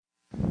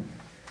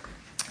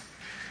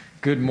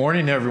Good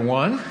morning,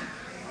 everyone.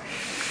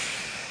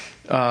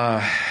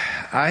 I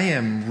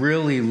am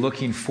really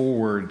looking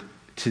forward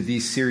to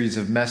these series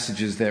of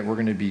messages that we're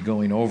going to be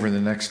going over in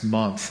the next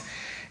month.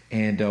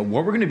 And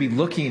what we're going to be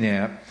looking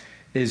at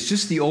is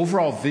just the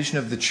overall vision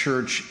of the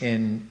church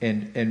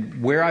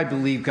and where I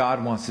believe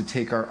God wants to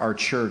take our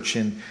church.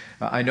 And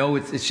I know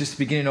it's just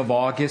the beginning of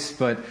August,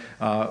 but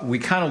we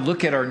kind of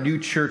look at our new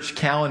church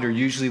calendar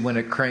usually when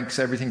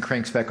everything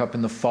cranks back up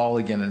in the fall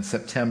again in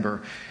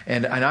September.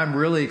 And I'm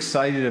really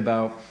excited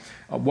about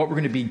what we're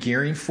going to be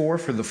gearing for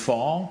the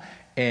fall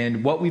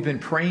and what we've been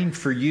praying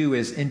for you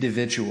as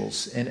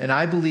individuals. And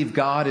I believe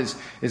God is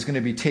going to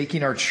be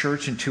taking our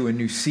church into a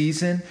new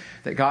season,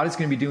 that God is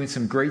going to be doing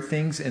some great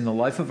things in the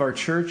life of our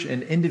church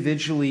and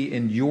individually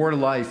in your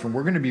life. And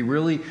we're going to be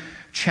really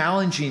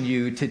challenging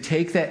you to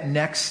take that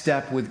next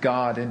step with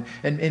God.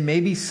 And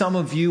maybe some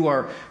of you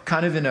are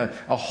kind of in a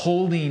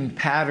holding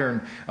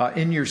pattern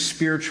in your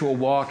spiritual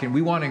walk. And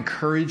we want to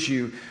encourage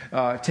you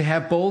to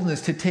have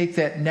boldness to take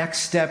that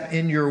next step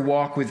in your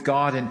walk with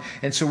God.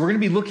 And so we're going to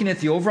be looking at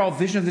the overall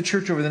vision of the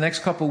church over the next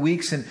couple of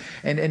weeks.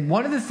 And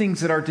one of the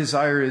things that our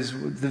desire is,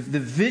 the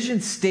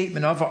vision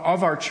statement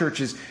of our church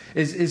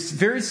is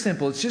very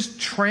simple. It's just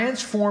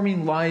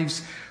transforming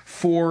lives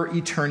for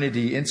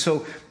eternity. And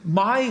so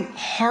my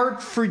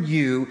heart for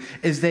you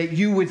is that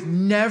you would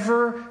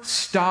never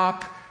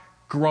stop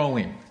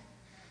growing.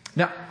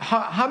 Now,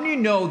 how many of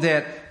you know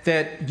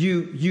that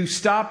you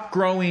stop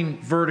growing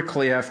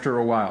vertically after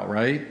a while,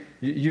 right?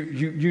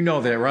 You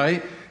know that,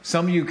 right?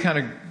 Some of you kind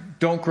of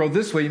don't grow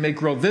this way. You may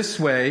grow this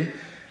way.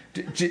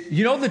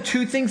 You know the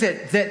two things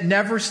that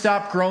never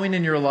stop growing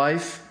in your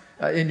life,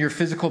 in your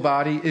physical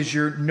body, is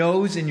your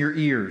nose and your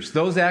ears.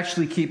 Those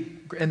actually keep,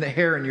 and the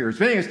hair in your ears.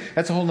 But anyways,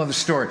 that's a whole nother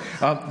story.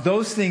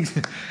 Those things,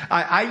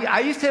 I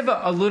used to have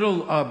a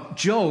little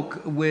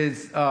joke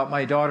with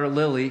my daughter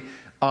Lily.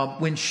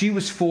 When she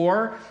was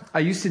 4, I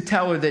used to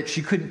tell her that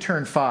she couldn't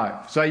turn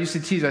 5. So I used to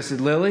tease her. I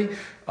said, Lily,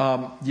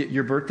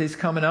 your birthday's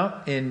coming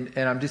up, and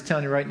I'm just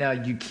telling you right now,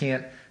 you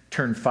can't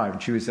turn 5.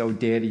 And she was, oh,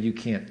 Daddy, you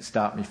can't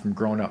stop me from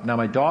growing up. Now,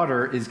 my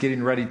daughter is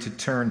getting ready to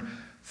turn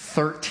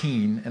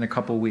 13 in a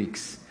couple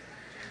weeks.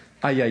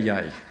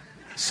 Ay.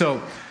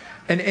 So,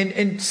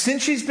 and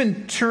since she's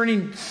been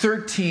turning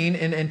 13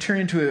 and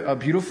turning into a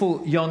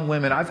beautiful young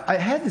woman, I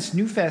had this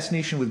new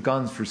fascination with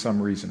guns for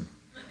some reason.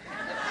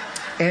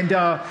 And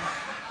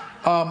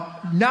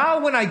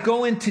now when I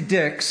go into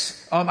Dick's,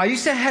 I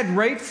used to head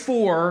right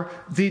for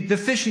the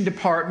fishing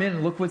department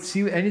and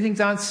see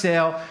anything's on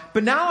sale.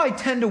 But now I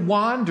tend to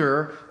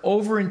wander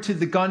over into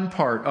the gun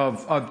part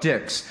of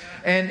Dick's.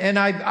 And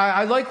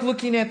I like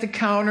looking at the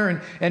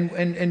counter.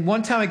 And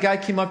one time a guy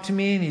came up to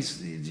me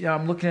and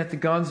I'm looking at the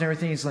guns and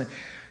everything. He's like,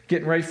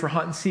 getting ready for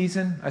hunting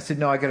season? I said,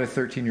 no, I got a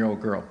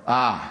 13-year-old girl.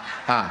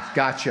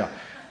 Gotcha.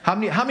 How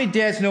many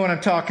dads know what I'm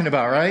talking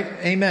about, right?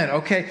 Amen.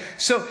 Okay.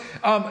 So,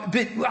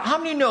 but how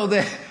many know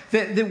that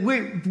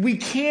we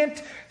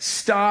can't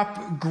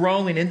stop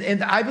growing?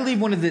 And I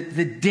believe one of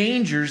the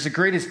dangers, the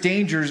greatest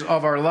dangers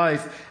of our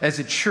life as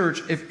a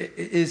church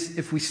is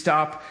if we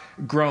stop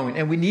growing.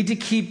 And we need to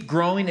keep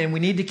growing, and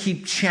we need to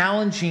keep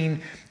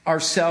challenging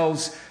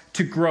ourselves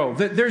to grow.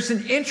 There's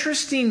an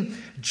interesting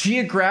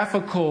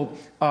geographical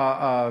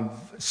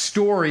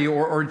story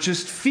or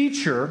just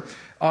feature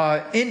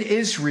in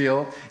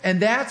Israel,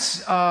 and that's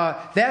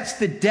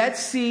the Dead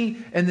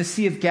Sea and the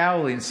Sea of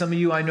Galilee. And some of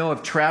you I know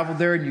have traveled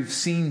there, and you've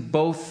seen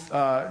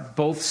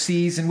both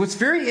seas. And what's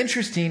very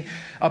interesting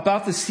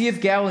about the Sea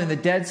of Galilee and the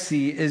Dead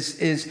Sea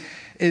is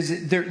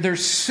they're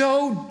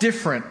so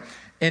different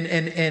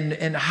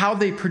in how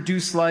they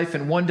produce life,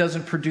 and one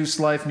doesn't produce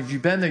life. And if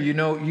you've been there, you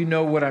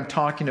know what I'm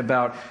talking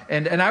about.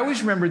 And I always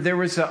remember there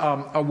was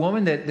a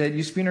woman that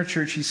used to be in our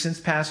church. She's since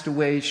passed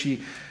away.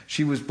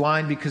 She was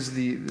blind because of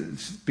the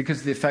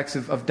effects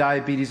of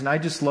diabetes. And I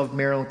just loved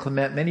Marilyn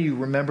Clement. Many of you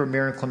remember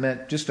Marilyn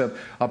Clement, just a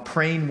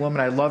praying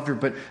woman. I loved her.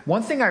 But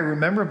one thing I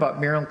remember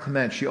about Marilyn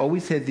Clement, she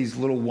always had these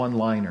little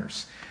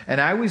one-liners. And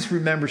I always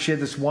remember she had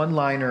this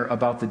one-liner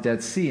about the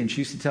Dead Sea. And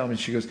she used to tell me,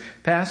 she goes,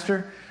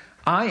 Pastor,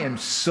 I am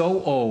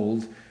so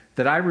old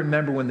that I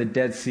remember when the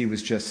Dead Sea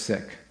was just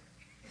sick.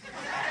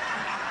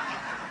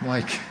 I'm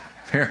like,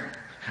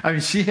 I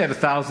mean, she had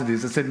 1,000 of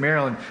these. I said,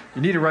 Marilyn,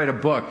 you need to write a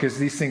book because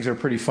these things are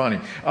pretty funny.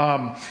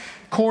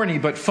 Corny,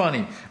 but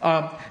funny.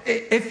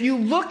 If you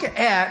look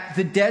at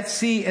the Dead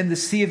Sea and the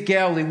Sea of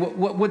Galilee,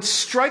 what's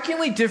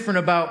strikingly different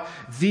about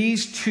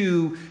these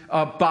two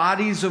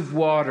bodies of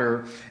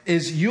water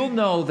is you'll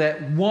know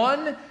that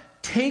one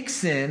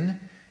takes in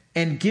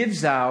and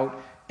gives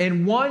out,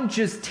 and one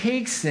just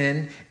takes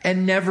in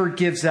and never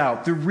gives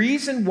out. The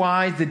reason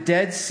why the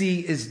Dead Sea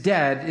is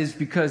dead is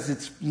because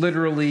it's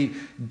literally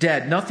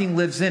dead. Nothing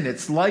lives in it.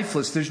 It's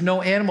lifeless. There's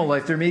no animal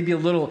life. There may be a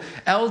little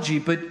algae,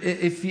 but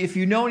if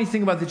you know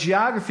anything about the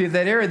geography of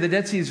that area, the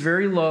Dead Sea is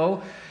very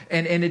low,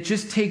 and it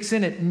just takes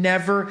in. It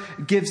never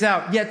gives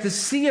out. Yet the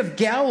Sea of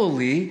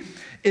Galilee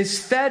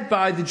is fed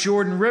by the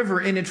Jordan River,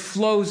 and it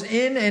flows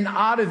in and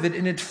out of it,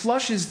 and it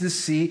flushes the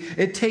sea.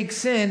 It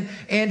takes in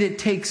and it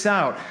takes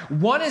out.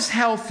 One is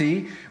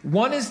healthy,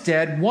 one is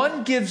dead,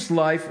 one gives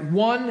life,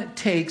 one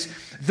takes.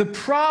 The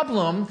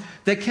problem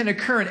that can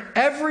occur in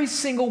every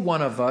single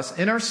one of us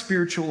in our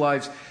spiritual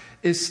lives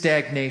is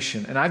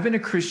stagnation. And I've been a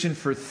Christian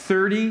for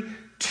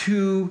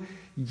 32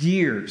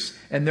 years.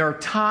 And there are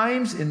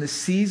times in the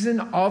season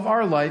of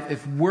our life,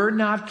 if we're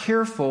not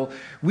careful,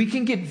 we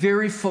can get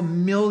very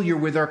familiar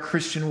with our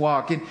Christian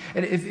walk. And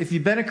if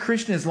you've been a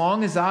Christian as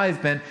long as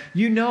I've been,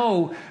 you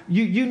know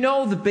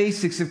the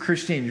basics of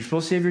Christianity. You're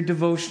supposed to have your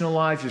devotional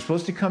life. You're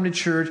supposed to come to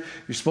church.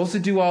 You're supposed to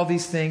do all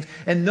these things.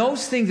 And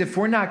those things, if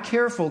we're not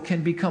careful,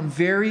 can become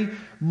very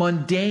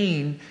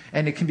mundane,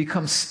 and it can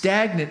become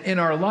stagnant in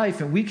our life.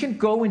 And we can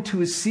go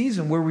into a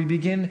season where we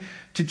begin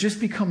to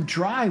just become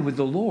dry with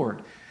the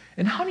Lord.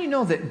 And how do you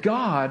know that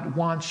God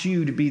wants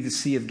you to be the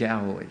Sea of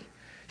Galilee?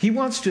 He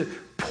wants to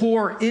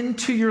pour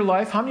into your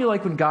life. How many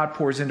like when God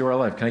pours into our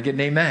life? Can I get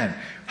an amen?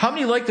 How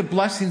many like the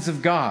blessings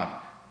of God?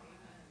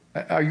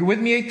 Are you with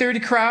me, 830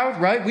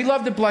 crowd? Right? We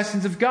love the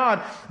blessings of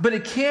God, but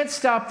it can't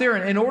stop there.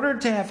 And in order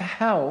to have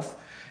health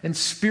and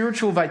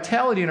spiritual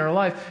vitality in our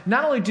life,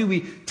 not only do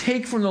we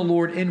take from the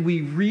Lord and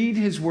we read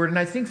His Word, and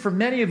I think for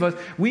many of us,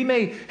 we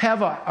may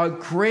have a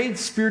great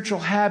spiritual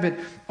habit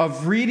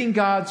of reading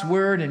God's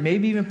Word and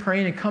maybe even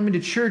praying and coming to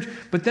church,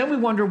 but then we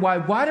wonder why.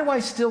 Why do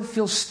I still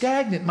feel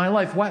stagnant in my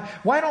life? Why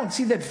I don't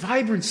see that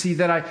vibrancy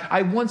that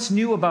I once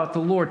knew about the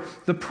Lord?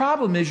 The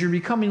problem is you're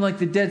becoming like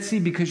the Dead Sea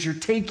because you're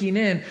taking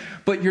in,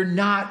 but you're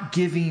not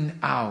giving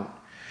out.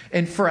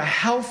 And for a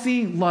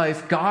healthy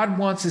life, God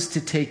wants us to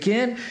take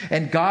in,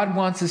 and God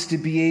wants us to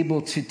be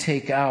able to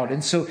take out.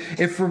 And so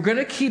if we're going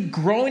to keep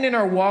growing in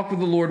our walk with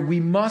the Lord,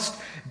 we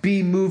must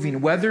be moving,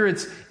 whether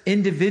it's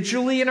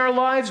individually in our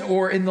lives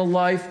or in the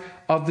life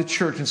of the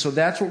church. And so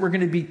that's what we're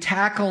going to be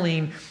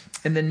tackling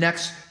in the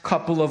next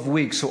couple of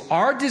weeks. So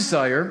our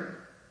desire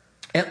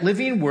at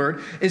Living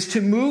Word is to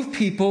move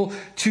people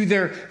to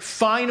their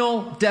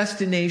final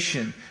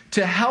destination,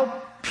 to help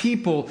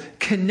people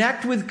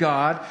connect with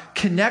God,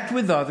 connect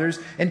with others,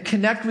 and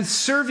connect with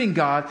serving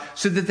God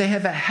so that they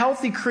have a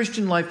healthy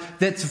Christian life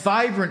that's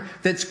vibrant,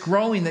 that's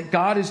growing, that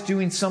God is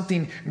doing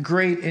something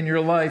great in your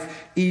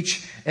life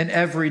each and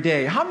every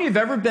day. How many have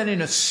ever been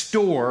in a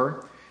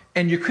store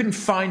and you couldn't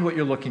find what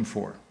you're looking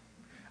for?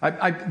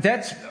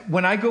 That's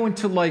when I go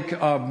into like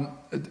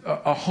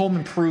a home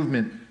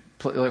improvement,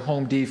 like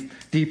Home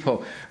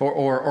Depot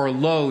or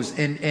Lowe's,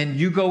 and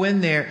you go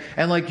in there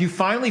and like you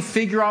finally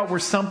figure out where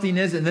something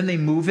is, and then they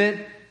move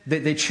it,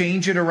 they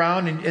change it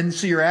around, and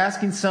so you're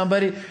asking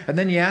somebody, and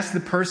then you ask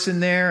the person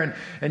there,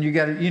 and you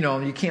got to,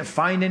 you can't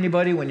find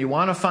anybody when you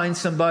want to find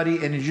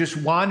somebody, and you're just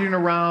wandering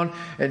around,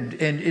 and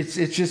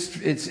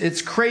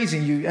it's crazy.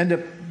 You end up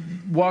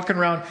walking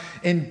around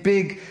in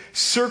big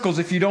circles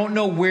if you don't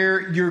know where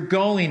you're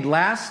going.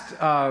 Last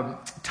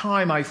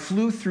time I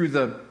flew through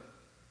the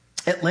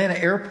Atlanta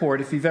airport,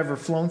 if you've ever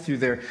flown through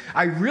there,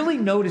 I really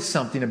noticed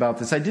something about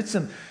this. I did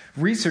some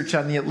research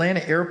on the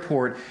Atlanta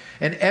airport,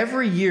 and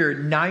every year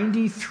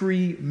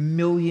 93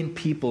 million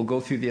people go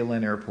through the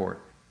Atlanta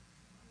airport.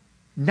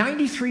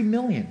 93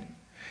 million.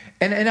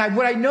 And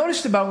what I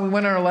noticed about when we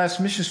went on our last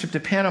mission trip to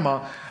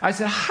Panama, I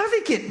said, how do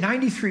they get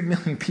 93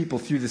 million people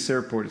through this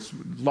airport? It's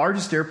the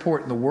largest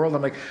airport in the world.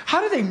 I'm like,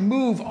 how do they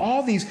move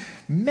all these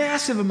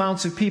massive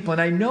amounts of people?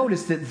 And I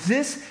noticed that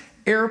this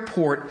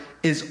airport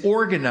is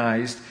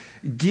organized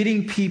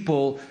getting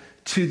people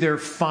to their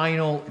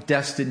final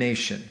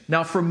destination.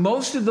 Now, for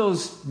most of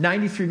those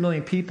 93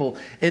 million people,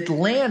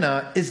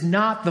 Atlanta is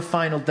not the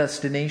final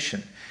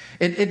destination.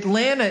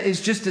 Atlanta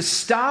is just a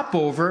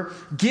stopover,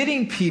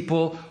 getting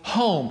people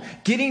home,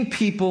 getting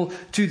people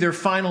to their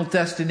final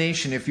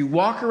destination. If you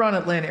walk around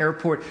Atlanta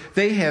Airport,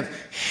 they have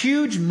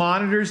huge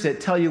monitors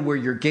that tell you where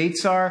your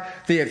gates are.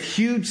 They have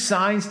huge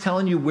signs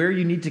telling you where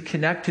you need to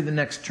connect to the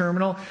next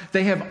terminal.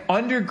 They have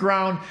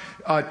underground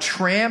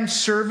tram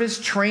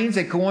service, trains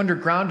that go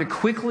underground to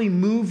quickly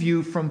move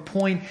you from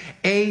point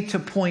A to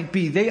point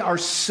B. They are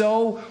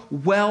so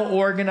well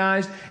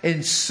organized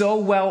and so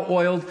well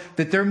oiled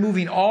that they're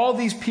moving all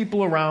these people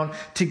around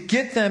to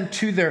get them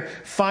to their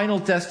final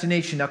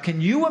destination. Now,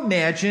 can you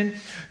imagine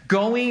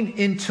going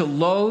into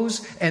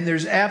Lowe's and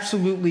there's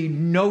absolutely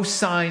no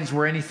signs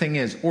where anything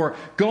is, or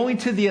going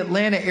to the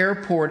Atlanta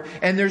airport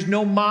and there's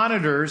no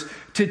monitors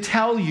to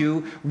tell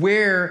you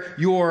where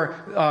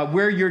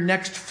your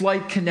next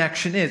flight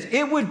connection is?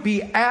 It would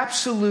be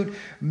absolute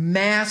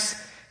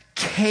mass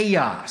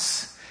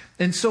chaos.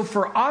 And so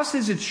for us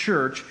as a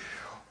church,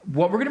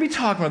 what we're going to be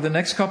talking about the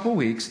next couple of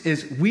weeks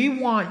is we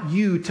want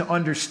you to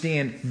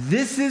understand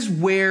this is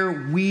where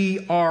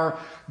we are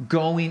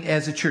going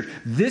as a church.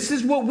 This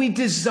is what we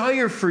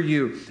desire for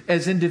you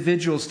as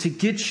individuals, to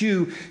get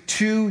you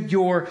to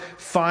your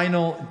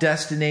final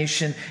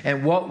destination.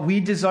 And what we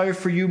desire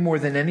for you more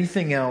than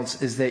anything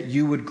else is that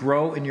you would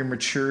grow in your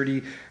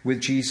maturity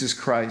with Jesus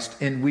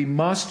Christ. And we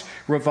must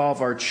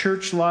revolve our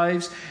church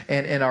lives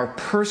and our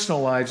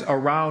personal lives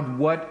around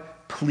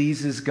what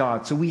pleases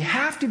God. So we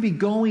have to be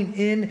going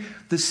in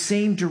the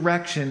same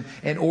direction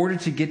in order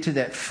to get to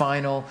that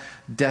final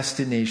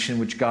destination,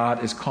 which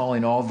God is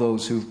calling all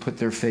those who have put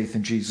their faith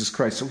in Jesus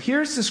Christ. So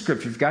here's the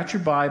scripture. You've got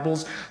your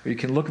Bibles, or you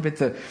can look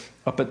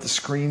up at the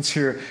screens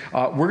here.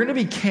 We're going to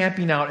be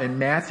camping out in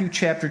Matthew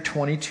chapter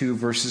 22,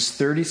 verses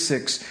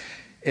 36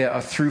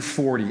 through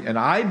 40. And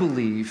I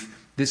believe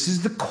this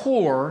is the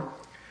core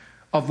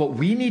of what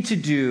we need to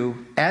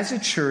do as a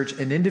church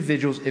and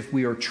individuals if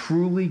we are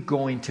truly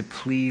going to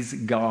please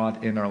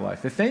God in our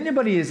life. If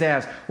anybody is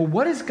asked, well,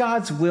 what is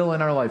God's will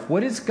in our life?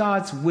 What is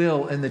God's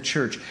will in the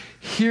church?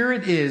 Here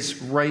it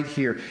is right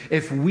here.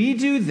 If we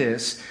do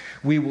this,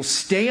 we will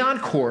stay on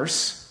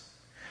course.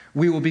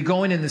 We will be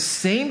going in the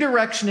same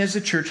direction as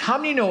a church. How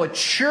many know a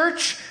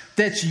church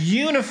that's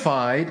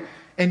unified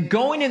and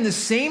going in the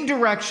same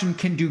direction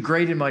can do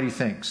great and mighty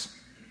things?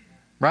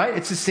 Right?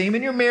 It's the same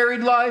in your married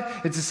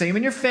life. It's the same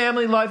in your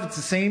family life. It's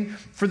the same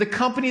for the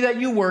company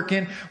that you work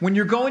in. When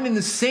you're going in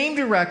the same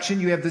direction,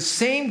 you have the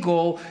same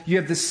goal, you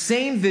have the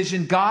same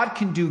vision, God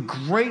can do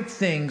great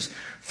things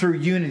through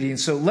unity. And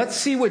so let's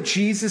see what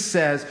Jesus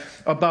says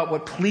about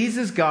what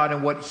pleases God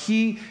and what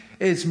he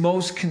is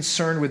most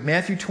concerned with.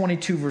 Matthew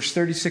 22, verse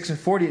 36 and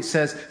 40, it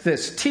says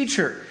this,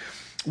 Teacher,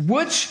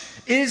 which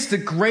is the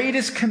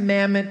greatest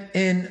commandment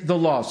in the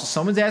law? So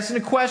someone's asking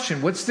a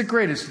question. What's the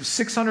greatest?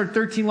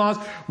 613 laws.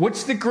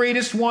 What's the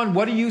greatest one?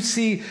 What do you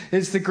see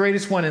is the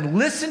greatest one? And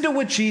listen to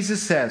what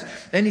Jesus says.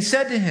 And he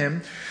said to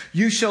him,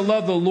 you shall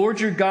love the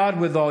Lord your God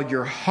with all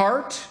your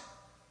heart,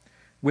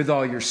 with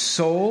all your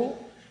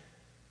soul,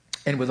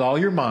 and with all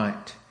your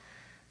mind.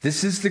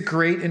 This is the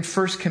great and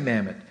first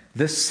commandment.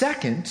 The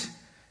second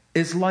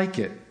is like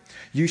it.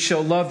 You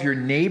shall love your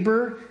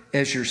neighbor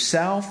as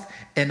yourself,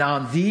 and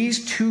on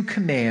these two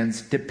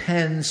commands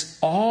depends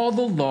all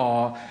the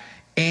law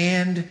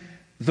and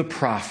the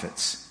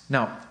prophets.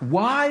 Now,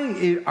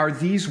 why are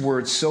these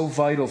words so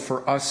vital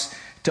for us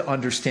to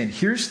understand?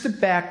 Here's the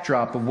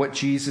backdrop of what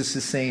Jesus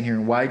is saying here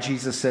and why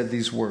Jesus said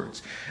these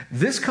words.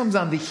 This comes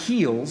on the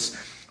heels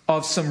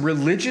of some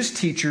religious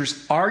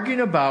teachers arguing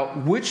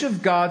about which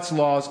of God's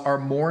laws are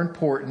more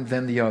important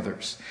than the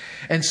others.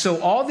 And so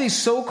all these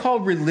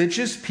so-called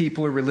religious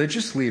people or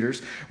religious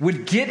leaders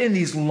would get in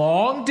these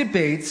long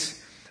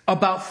debates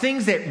about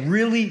things that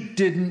really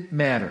didn't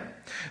matter.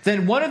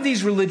 Then one of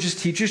these religious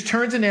teachers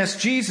turns and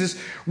asks Jesus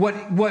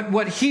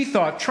what he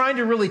thought, trying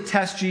to really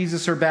test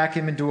Jesus or back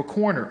him into a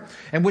corner.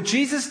 And what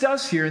Jesus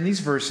does here in these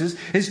verses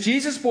is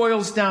Jesus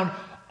boils down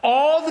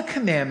all the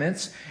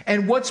commandments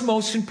and what's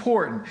most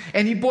important.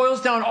 And he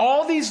boils down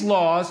all these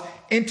laws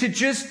into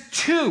just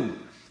two.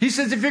 He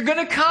says, if you're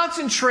going to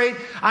concentrate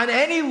on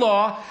any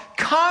law,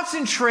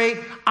 concentrate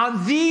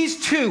on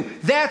these two.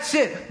 That's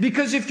it.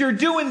 Because if you're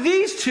doing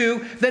these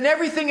two, then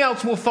everything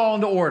else will fall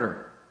into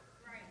order.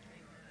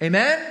 Right.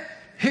 Amen?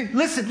 Hey,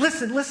 listen,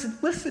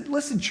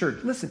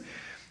 church. Listen.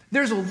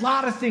 There's a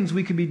lot of things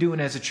we could be doing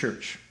as a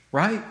church,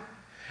 right?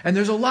 And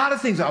there's a lot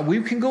of things. Oh,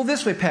 we can go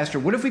this way, Pastor.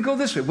 What if we go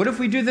this way? What if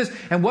we do this?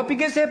 And what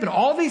begins to happen?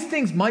 All these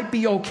things might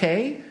be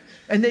okay,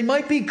 and they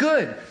might be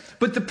good.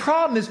 But the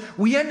problem is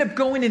we end up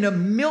going in a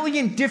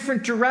million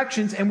different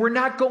directions, and we're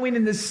not going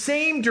in the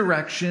same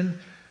direction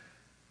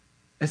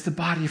as the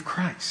body of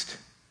Christ.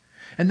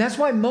 And that's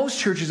why most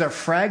churches are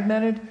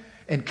fragmented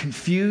and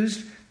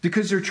confused,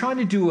 because they're trying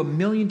to do a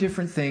million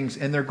different things,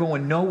 and they're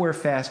going nowhere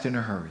fast in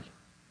a hurry.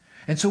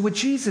 And so what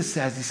Jesus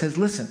says, he says,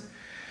 listen,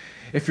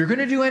 if you're going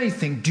to do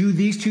anything, do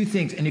these two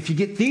things. And if you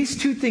get these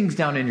two things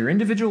down in your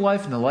individual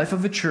life and the life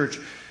of a church,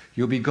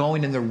 you'll be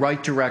going in the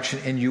right direction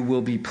and you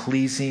will be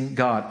pleasing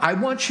God. I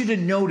want you to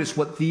notice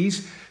what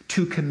these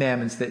two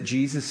commandments that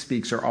Jesus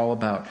speaks are all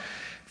about.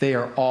 They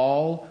are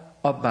all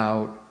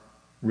about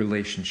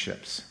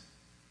relationships.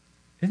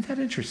 Isn't that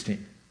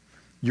interesting?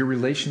 Your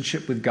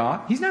relationship with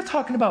God. He's not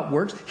talking about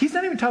works. He's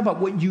not even talking about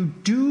what you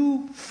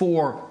do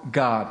for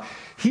God.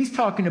 He's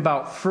talking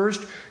about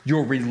first,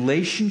 your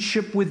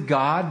relationship with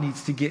God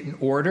needs to get in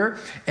order,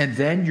 and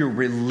then your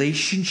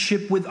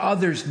relationship with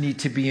others need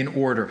to be in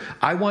order.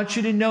 I want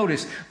you to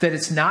notice that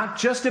it's not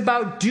just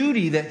about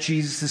duty that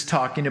Jesus is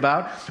talking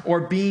about,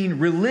 or being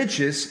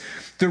religious.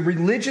 The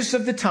religious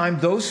of the time,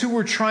 those who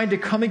were trying to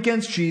come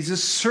against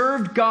Jesus,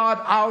 served God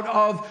out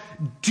of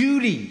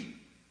duty,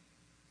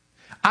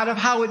 out of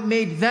how it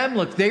made them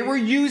look. They were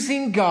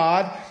using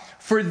God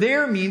for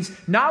their means,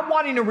 not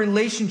wanting a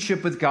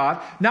relationship with God,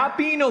 not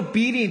being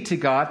obedient to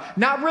God,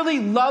 not really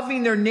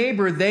loving their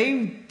neighbor.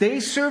 They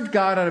served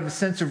God out of a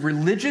sense of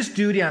religious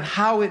duty on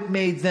how it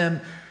made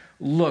them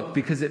look,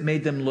 because it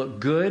made them look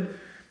good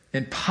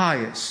and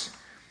pious.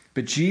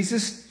 But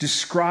Jesus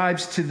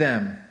describes to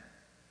them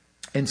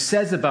and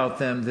says about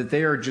them that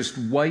they are just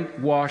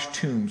whitewashed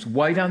tombs,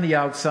 white on the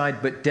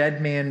outside, but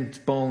dead man's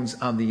bones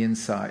on the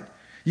inside.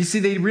 You see,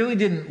 they really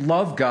didn't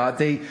love God.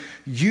 They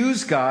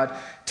used God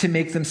to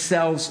make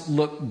themselves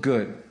look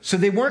good. So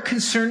they weren't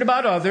concerned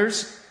about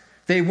others.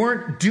 They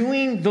weren't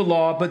doing the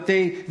law, but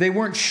they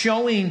weren't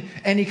showing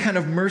any kind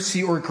of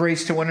mercy or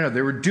grace to one another.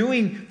 They were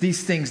doing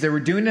these things. They were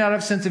doing it out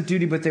of a sense of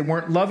duty, but they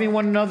weren't loving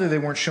one another. They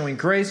weren't showing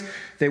grace.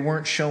 They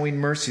weren't showing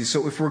mercy.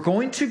 So if we're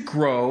going to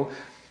grow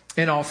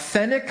in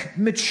authentic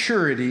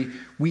maturity,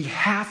 we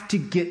have to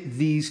get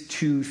these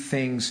two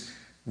things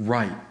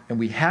right. And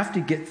we have to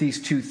get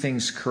these two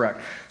things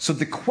correct. So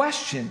the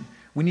question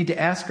we need to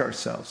ask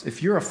ourselves,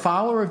 if you're a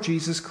follower of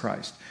Jesus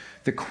Christ,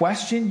 the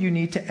question you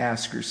need to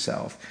ask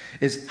yourself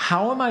is,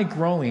 how am I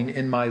growing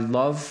in my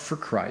love for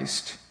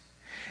Christ?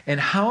 And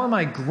how am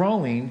I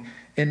growing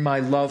in my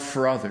love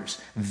for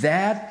others?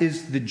 That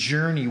is the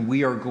journey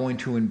we are going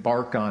to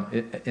embark on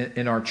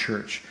in our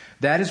church.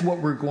 That is what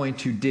we're going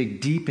to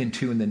dig deep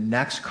into in the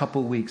next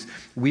couple weeks.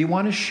 We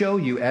want to show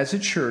you as a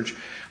church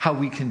how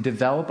we can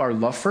develop our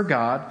love for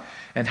God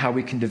and how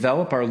we can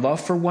develop our love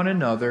for one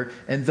another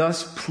and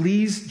thus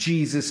please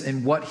Jesus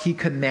in what he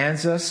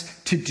commands us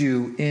to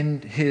do in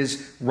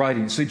his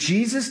writing. So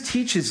Jesus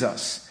teaches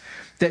us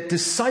that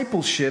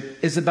discipleship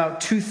is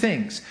about two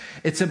things.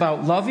 It's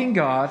about loving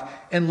God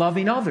and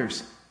loving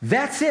others.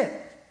 That's it.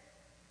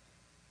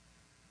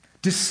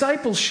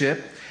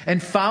 Discipleship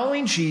and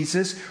following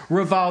Jesus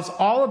revolves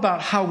all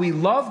about how we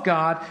love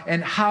God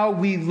and how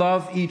we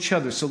love each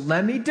other. So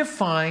let me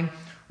define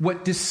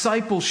what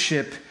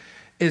discipleship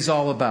is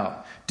all about.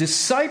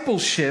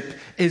 Discipleship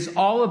is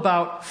all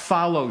about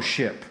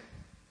fellowship.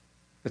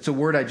 That's a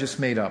word I just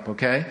made up,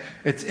 okay?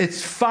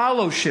 It's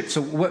fellowship.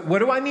 So what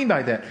do I mean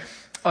by that?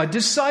 A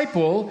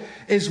disciple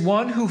is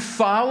one who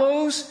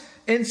follows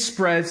and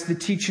spreads the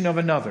teaching of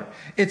another.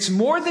 It's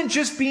more than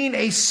just being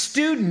a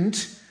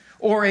student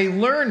or a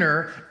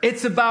learner.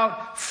 It's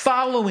about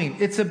following.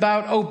 It's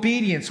about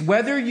obedience.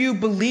 Whether you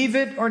believe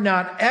it or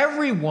not,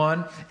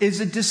 everyone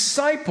is a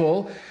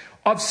disciple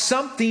of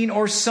something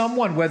or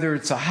someone, whether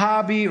it's a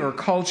hobby or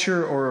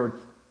culture or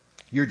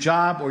your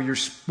job or your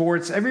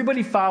sports.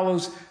 Everybody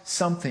follows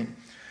something.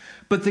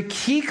 But the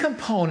key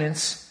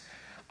components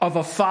of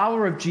a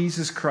follower of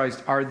Jesus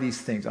Christ are these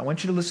things. I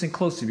want you to listen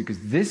closely because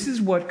this is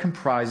what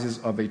comprises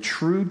of a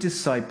true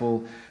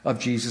disciple of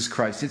Jesus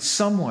Christ. It's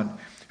someone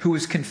who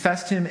has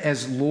confessed him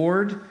as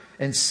Lord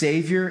and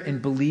Savior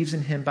and believes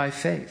in him by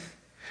faith.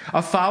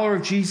 A follower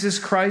of Jesus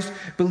Christ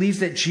believes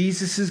that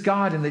Jesus is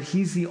God and that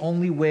he's the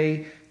only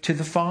way to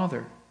the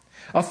Father.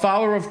 A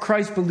follower of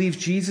Christ believes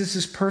Jesus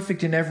is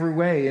perfect in every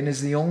way and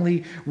is the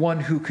only one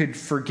who could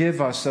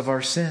forgive us of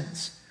our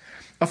sins.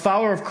 A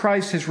follower of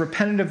Christ has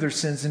repented of their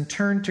sins and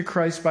turned to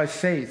Christ by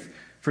faith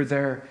for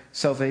their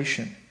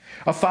salvation.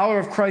 A follower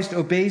of Christ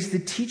obeys the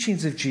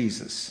teachings of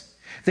Jesus.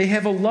 They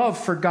have a love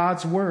for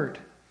God's word.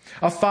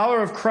 A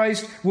follower of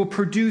Christ will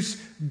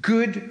produce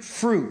good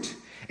fruit.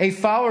 A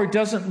follower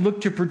doesn't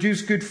look to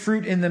produce good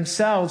fruit in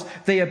themselves.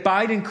 They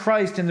abide in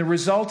Christ, and the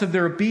result of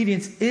their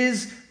obedience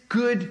is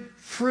good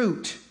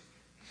fruit.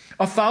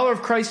 A follower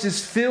of Christ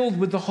is filled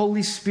with the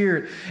Holy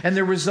Spirit, and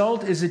the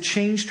result is a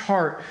changed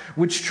heart,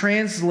 which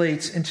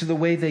translates into the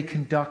way they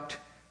conduct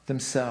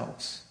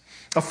themselves.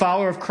 A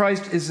follower of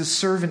Christ is a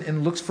servant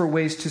and looks for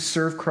ways to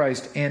serve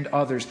Christ and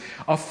others.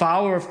 A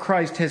follower of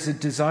Christ has a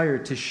desire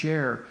to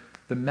share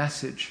the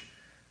message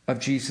of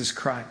Jesus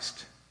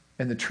Christ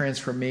and the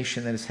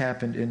transformation that has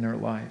happened in their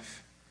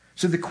life.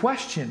 So the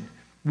question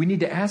we need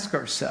to ask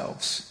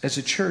ourselves as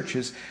a church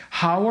is,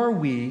 how are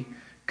we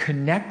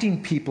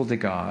connecting people to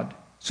God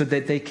so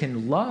that they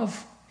can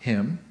love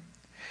him?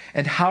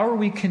 And how are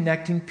we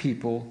connecting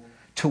people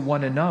to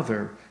one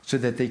another so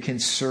that they can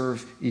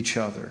serve each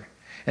other?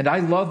 And I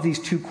love these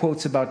two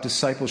quotes about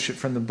discipleship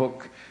from the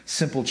book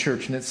Simple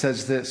Church. And it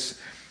says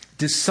this: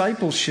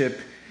 discipleship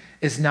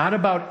is not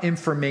about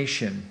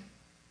information.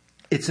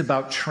 It's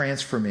about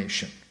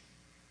transformation.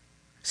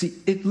 See,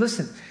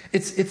 listen,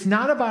 it's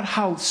not about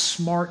how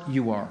smart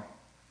you are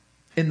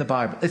in the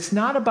Bible. It's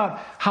not about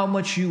how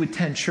much you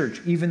attend church,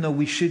 even though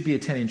we should be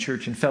attending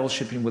church and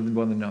fellowshipping with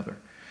one another.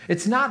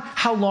 It's not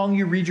how long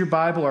you read your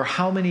Bible or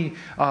how many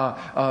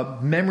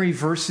memory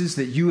verses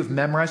that you have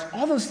memorized.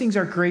 All those things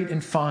are great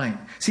and fine.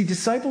 See,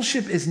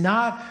 discipleship is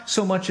not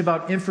so much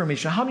about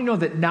information. How many know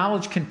that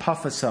knowledge can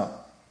puff us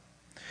up?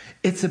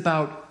 It's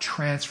about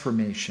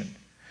transformation.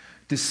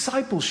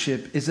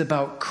 Discipleship is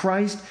about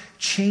Christ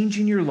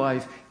changing your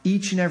life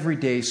each and every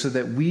day so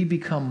that we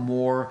become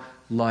more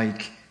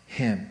like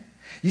him.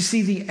 You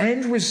see, the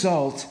end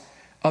result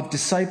of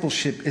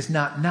discipleship is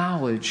not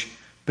knowledge,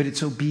 but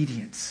it's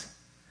obedience.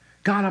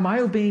 God, am I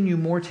obeying you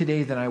more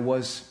today than I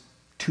was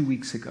 2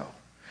 weeks ago?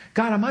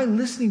 God, am I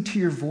listening to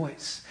your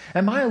voice?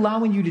 Am I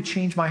allowing you to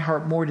change my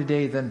heart more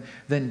today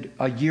than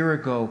a year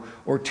ago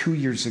or 2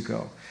 years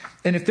ago?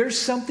 And if there's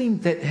something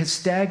that has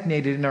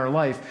stagnated in our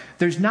life,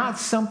 there's not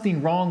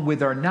something wrong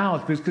with our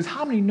knowledge. Because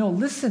how many know,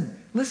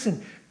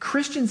 listen,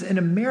 Christians in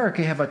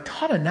America have a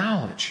ton of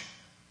knowledge.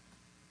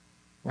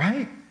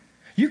 Right?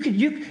 You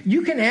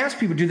can ask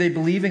people, do they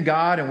believe in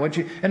God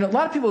and a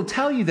lot of people will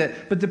tell you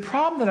that, but the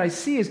problem that I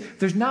see is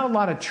there's not a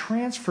lot of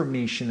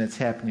transformation that's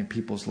happening in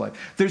people's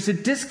life. There's a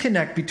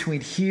disconnect between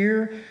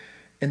here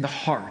and the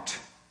heart.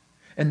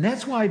 And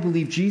that's why I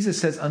believe Jesus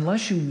says,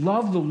 unless you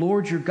love the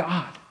Lord your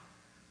God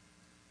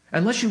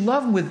unless you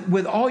love him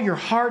with all your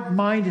heart,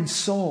 mind, and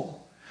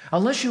soul,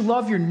 unless you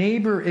love your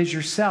neighbor as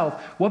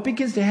yourself, what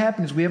begins to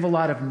happen is we have a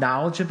lot of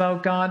knowledge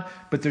about God,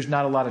 but there's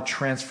not a lot of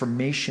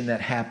transformation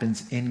that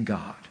happens in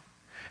God.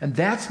 And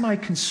that's my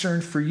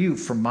concern for you,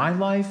 for my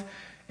life,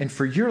 and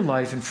for your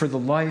life, and for the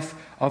life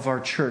of our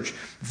church.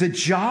 The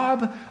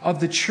job of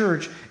the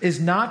church is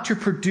not to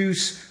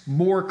produce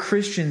more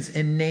Christians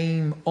in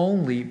name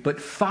only,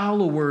 but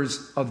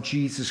followers of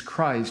Jesus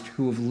Christ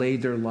who have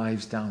laid their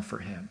lives down for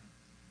him.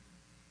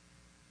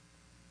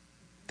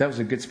 That was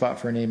a good spot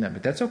for an amen,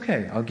 but that's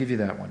okay. I'll give you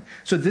that one.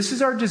 So this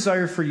is our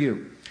desire for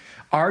you.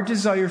 Our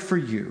desire for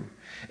you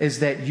is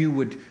that you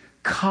would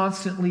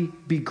constantly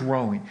be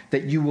growing,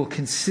 that you will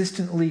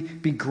consistently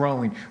be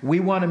growing. We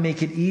want to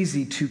make it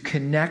easy to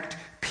connect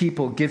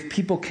people, give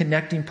people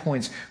connecting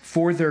points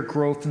for their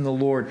growth in the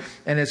Lord.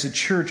 And as a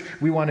church,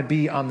 we want to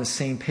be on the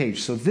same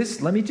page. So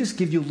let me just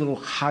give you a little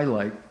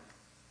highlight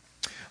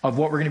of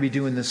what we're going to be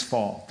doing this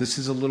fall. This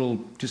is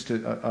just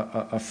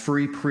a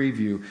free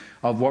preview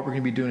of what we're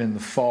going to be doing in the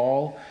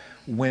fall,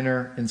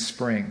 winter, and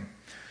spring.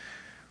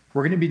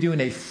 We're going to be doing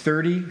a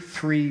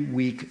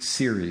 33-week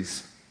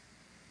series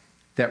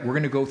that we're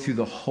going to go through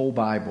the whole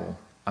Bible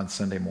on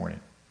Sunday morning.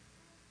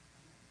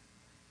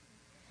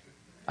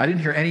 I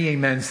didn't hear any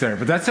amens there,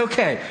 but that's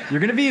okay.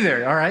 You're going to be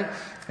there, all right?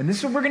 And this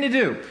is what we're going to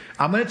do.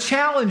 I'm going to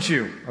challenge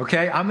you,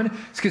 okay?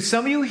 Because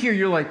some of you here,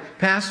 you're like,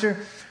 Pastor,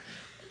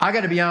 I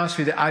got to be honest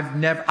with you.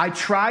 I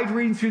tried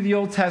reading through the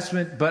Old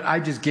Testament, but I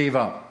just gave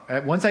up.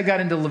 Once I got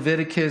into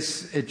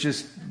Leviticus,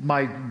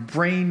 my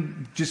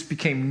brain just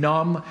became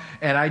numb,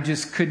 and I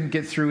just couldn't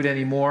get through it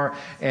anymore.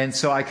 And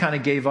so I kind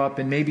of gave up.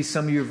 And maybe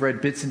some of you have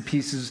read bits and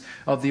pieces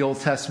of the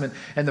Old Testament.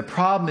 And the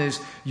problem is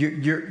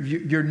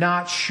you're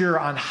not sure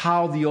on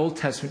how the Old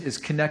Testament is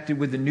connected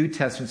with the New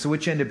Testament. So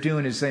what you end up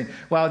doing is saying,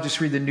 well, I'll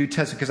just read the New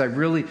Testament because I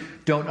really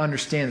don't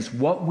understand this.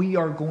 What we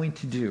are going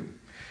to do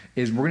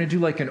is we're going to do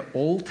like an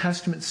Old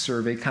Testament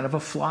survey, kind of a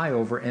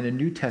flyover, and a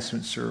New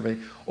Testament survey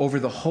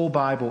over the whole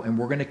Bible, and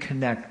we're going to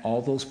connect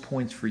all those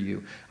points for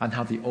you on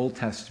how the Old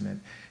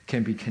Testament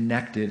can be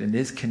connected and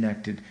is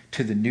connected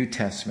to the New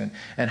Testament,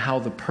 and how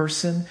the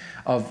person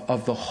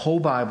of the whole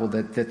Bible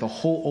that the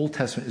whole Old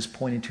Testament is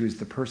pointing to is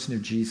the person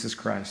of Jesus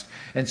Christ.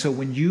 And so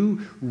when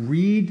you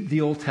read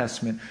the Old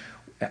Testament,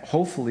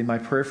 hopefully my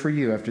prayer for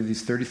you after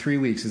these 33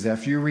 weeks is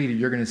after you read it,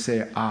 you're going to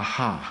say,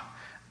 aha,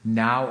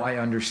 now I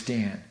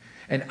understand.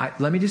 And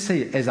let me just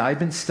say, as I've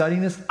been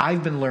studying this,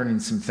 I've been learning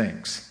some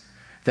things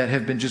that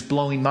have been just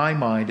blowing my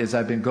mind as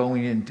I've been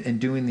going and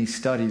doing these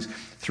studies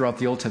throughout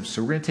the Old Testament.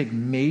 So we're going to take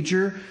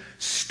major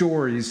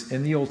stories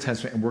in the Old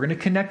Testament and we're going to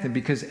connect them,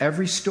 because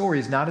every story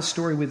is not a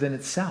story within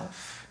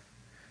itself.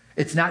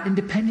 It's not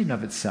independent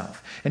of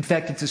itself. In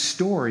fact, it's a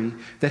story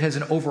that has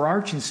an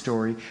overarching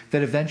story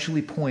that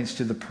eventually points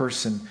to the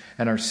person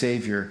and our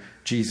Savior,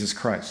 Jesus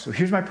Christ. So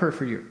here's my prayer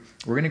for you.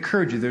 We're going to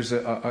encourage you. There's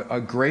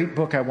a great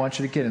book I want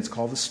you to get. It's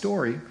called The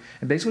Story.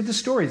 And basically what the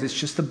story is, it's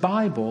just the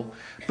Bible,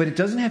 but it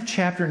doesn't have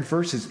chapter and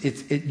verses.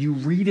 You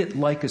read it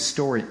like a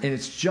story, and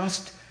it's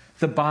just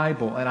the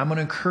Bible. And I'm going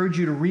to encourage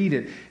you to read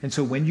it. And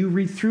so when you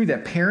read through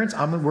that, parents,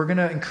 we're going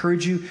to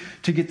encourage you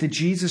to get the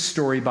Jesus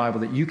Story Bible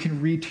that you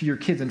can read to your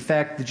kids. In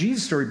fact, the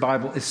Jesus Story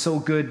Bible is so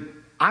good,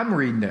 I'm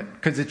reading it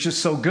because it's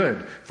just so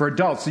good for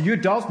adults. So you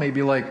adults may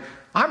be like,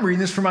 I'm reading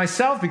this for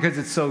myself because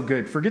it's so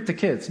good. Forget the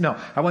kids. No,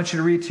 I want you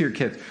to read it to your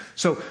kids.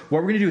 So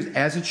what we're going to do is,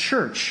 as a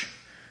church,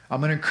 I'm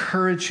going to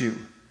encourage you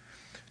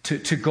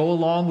to go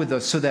along with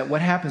us, so that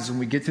what happens when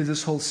we get through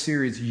this whole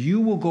series, you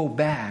will go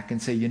back and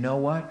say, you know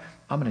what?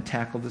 I'm going to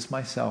tackle this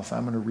myself.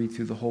 I'm going to read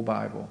through the whole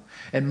Bible.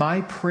 And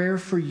my prayer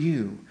for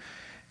you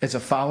as a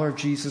follower of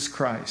Jesus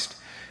Christ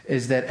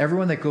is that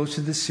everyone that goes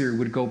through this series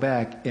would go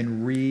back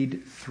and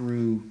read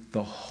through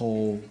the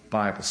whole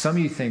Bible. Some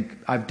of you think,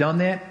 I've done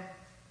that.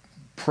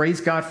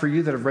 Praise God for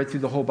you that have read through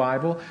the whole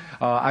Bible.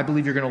 I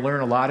believe you're going to learn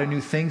a lot of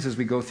new things as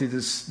we go through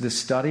this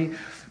study.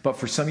 But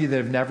for some of you that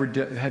have never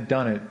have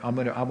done it, I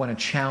want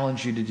to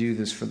challenge you to do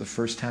this for the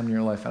first time in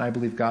your life. And I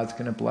believe God's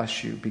going to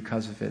bless you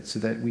because of it, so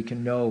that we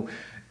can know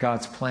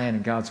God's plan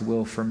and God's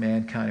will for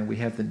mankind. And we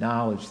have the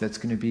knowledge that's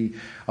going to be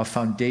a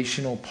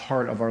foundational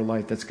part of our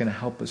life that's going to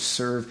help us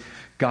serve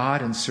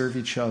God and serve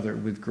each other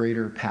with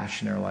greater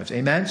passion in our lives.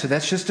 Amen? So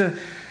that's just a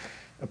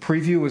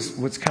preview is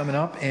what's coming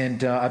up,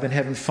 and I've been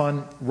having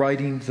fun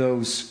writing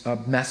those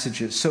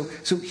messages. So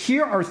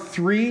here are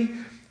 3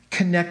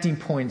 connecting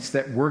points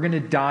that we're going to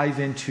dive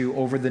into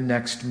over the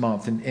next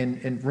month.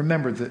 And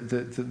remember,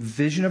 the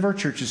vision of our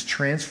church is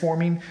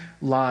transforming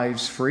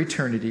lives for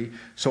eternity.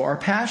 So our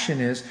passion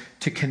is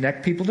to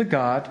connect people to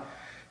God,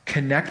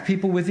 connect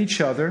people with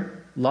each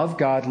other, love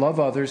God, love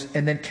others,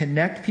 and then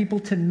connect people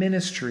to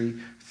ministry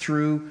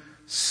through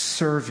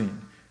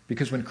serving.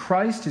 Because when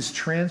Christ has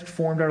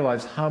transformed our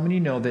lives, how many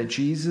know that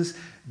Jesus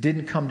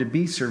didn't come to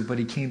be served, but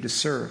he came to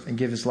serve and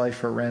give his life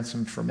for a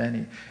ransom for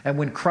many? And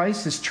when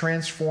Christ has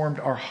transformed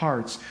our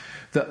hearts,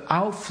 the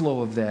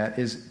outflow of that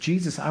is,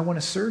 Jesus, I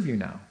want to serve you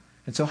now.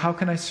 And so how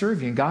can I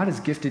serve you? And God has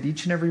gifted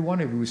each and every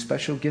one of you with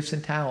special gifts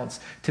and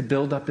talents to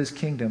build up his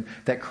kingdom,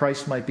 that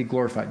Christ might be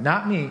glorified.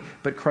 Not me,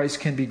 but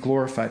Christ can be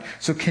glorified.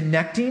 So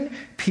connecting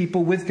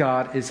people with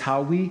God is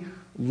how we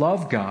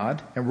love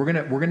God. And we're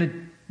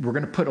going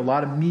to put a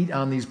lot of meat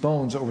on these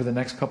bones over the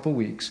next couple of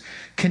weeks.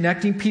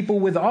 Connecting people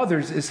with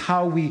others is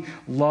how we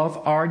love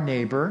our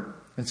neighbor.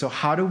 And so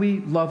how do we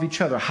love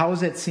each other? How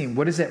is that seen?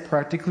 What does that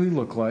practically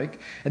look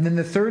like? And then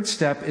the third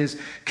step is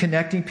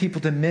connecting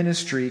people to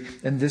ministry,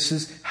 and this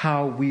is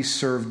how we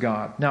serve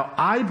God. Now,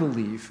 I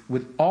believe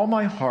with all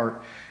my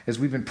heart, as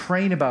we've been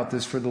praying about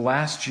this for the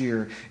last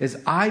year,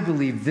 is I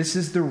believe this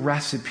is the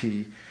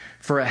recipe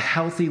for a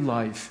healthy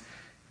life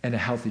and a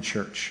healthy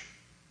church.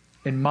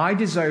 And my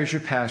desire as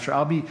your pastor,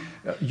 I'll be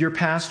your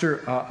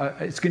pastor,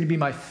 it's going to be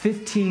my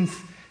 15th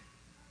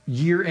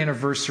year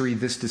anniversary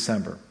this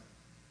December.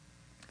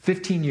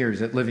 15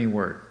 years at Living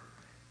Word.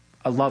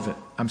 I love it.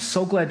 I'm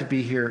so glad to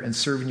be here and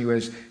serving you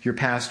as your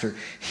pastor.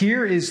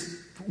 Here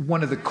is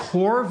one of the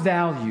core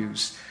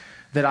values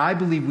that I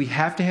believe we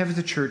have to have as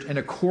a church, and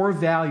a core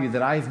value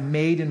that I've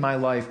made in my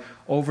life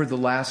over the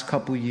last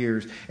couple of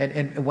years.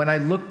 And when I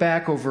look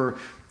back over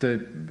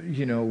the,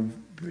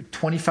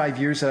 25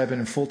 years that I've been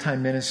in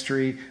full-time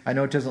ministry, I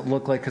know it doesn't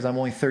look like because I'm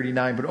only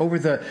 39, but over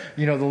the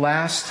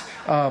last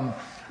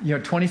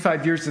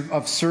 25 years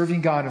of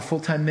serving God in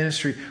full-time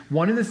ministry,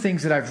 one of the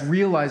things that I've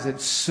realized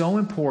that's so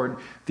important,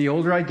 the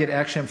older I get,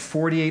 actually I'm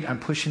 48, I'm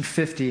pushing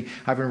 50.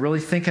 I've been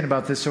really thinking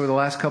about this over the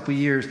last couple of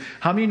years.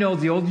 How many know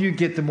the older you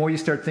get, the more you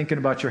start thinking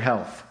about your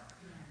health?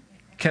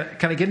 Can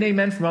I get an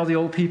amen from all the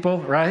old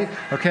people, right?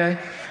 Okay.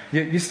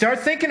 You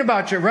start thinking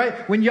about your,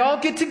 right? When y'all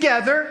get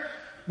together,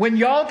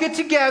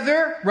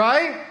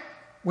 right?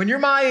 When you're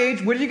my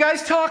age, what do you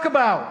guys talk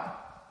about?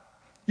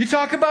 You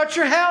talk about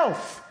your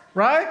health,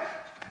 right?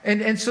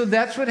 And so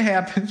that's what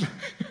happens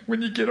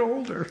when you get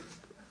older.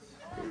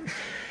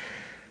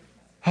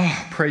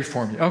 Oh, pray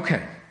for me.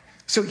 Okay.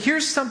 So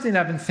here's something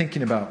I've been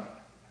thinking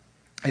about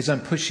as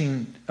I'm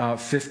pushing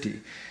 50.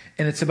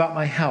 And it's about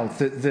my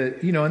health.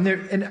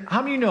 And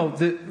how many know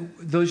that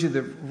those of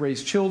you that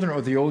raise children,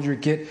 or the older you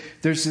get,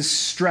 there's this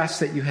stress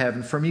that you have.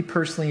 And for me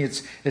personally,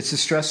 it's the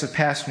stress of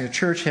pastoring a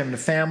church, having a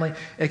family.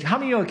 How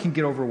many know it can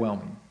get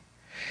overwhelming?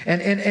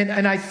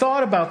 And I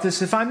thought about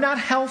this. If I'm not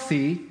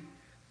healthy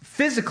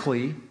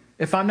physically,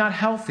 if I'm not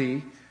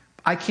healthy,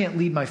 I can't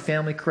lead my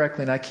family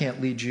correctly, and I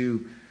can't lead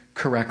you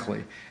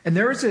correctly. And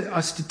there is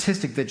a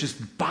statistic that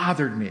just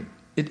bothered me.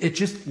 It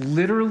just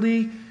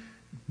literally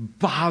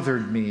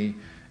bothered me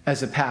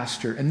as a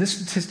pastor. And this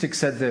statistic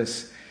said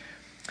this,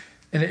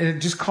 and it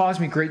just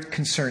caused me great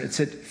concern. It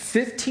said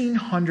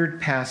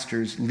 1,500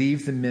 pastors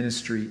leave the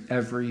ministry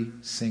every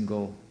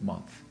single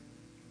month.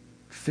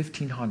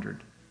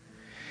 1,500.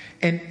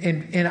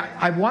 And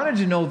I wanted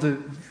to know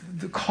the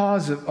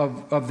cause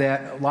of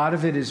that. A lot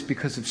of it is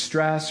because of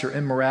stress or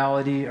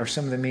immorality or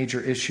some of the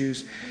major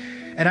issues.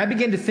 And I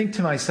began to think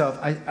to myself,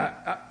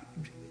 I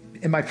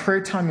in my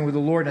prayer time with the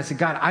Lord, I said,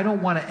 God, I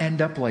don't want to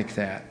end up like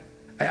that.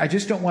 I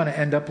just don't want to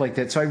end up like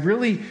that. So I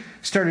really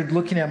started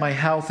looking at my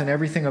health and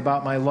everything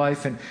about my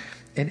life.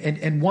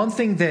 And one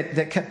thing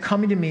that kept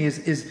coming to me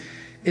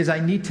is I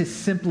need to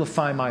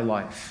simplify my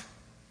life.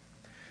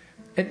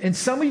 And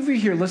some of you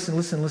here, listen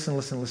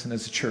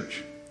as a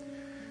church.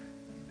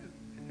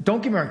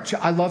 Don't get me wrong,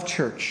 I love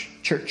church,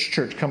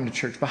 coming to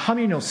church. But how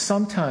many know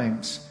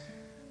sometimes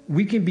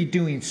we can be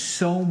doing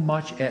so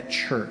much at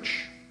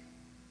church,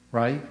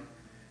 right,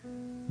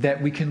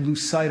 that we can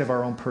lose sight of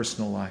our own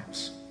personal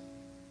lives.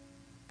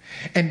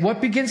 And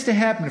what begins to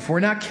happen, if we're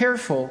not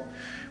careful,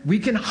 we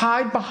can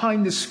hide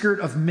behind the skirt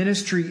of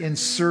ministry and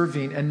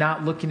serving and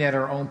not looking at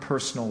our own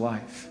personal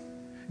life.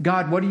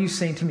 God, what are you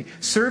saying to me?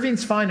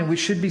 Serving's fine, and we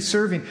should be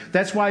serving.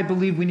 That's why I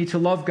believe we need to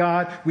love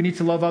God, we need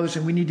to love others,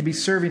 and we need to be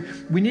serving.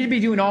 We need to be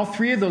doing all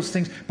three of those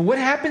things. But what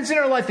happens in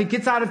our life, it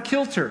gets out of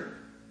kilter.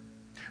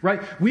 Right?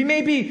 We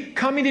may be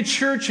coming to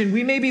church and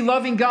we may be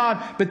loving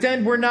God, but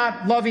then we're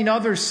not loving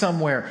others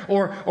somewhere.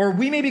 Or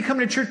we may be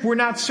coming to church, we're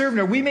not serving.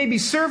 Or we may be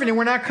serving and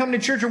we're not coming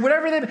to church, or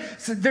whatever.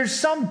 So there's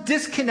some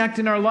disconnect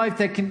in our life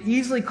that can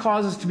easily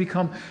cause us to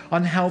become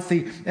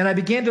unhealthy. And I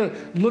began to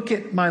look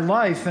at my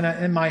life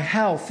and my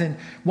health. And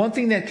one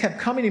thing that kept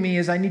coming to me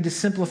is I need to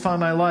simplify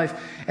my life.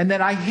 And that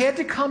I had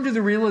to come to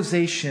the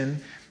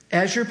realization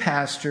as your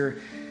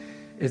pastor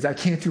is I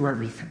can't do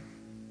everything.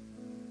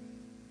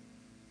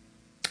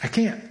 I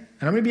can't.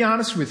 And I'm going to be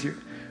honest with you.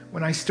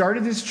 When I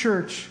started this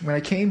church, when I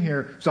came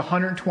here, it was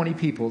 120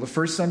 people. The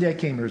first Sunday I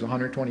came here was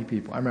 120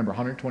 people. I remember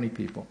 120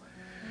 people.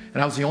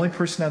 And I was the only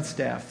person on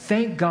staff.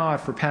 Thank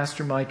God for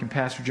Pastor Mike and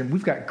Pastor Jim.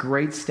 We've got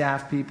great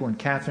staff people, and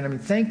Catherine. I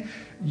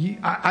mean,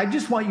 I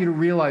just want you to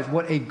realize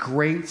what a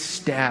great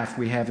staff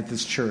we have at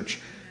this church.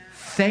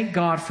 Thank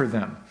God for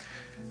them.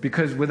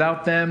 Because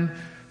without them,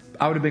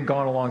 I would have been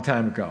gone a long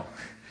time ago.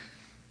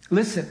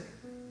 Listen.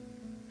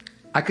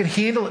 I could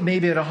handle it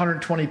maybe at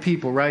 120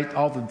 people, right?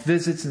 All the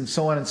visits and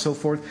so on and so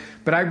forth.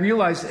 But I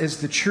realized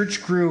as the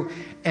church grew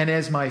and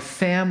as my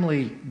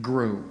family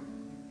grew,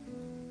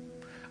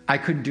 I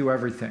couldn't do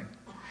everything.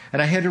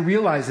 And I had to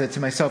realize that to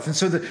myself. And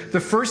so the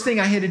first thing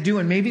I had to do,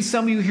 and maybe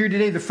some of you here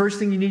today, the first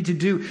thing you need to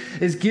do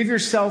is give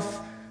yourself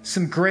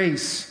some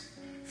grace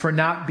for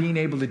not being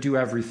able to do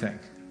everything.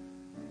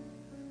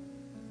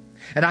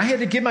 And I had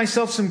to give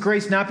myself some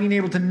grace not being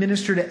able to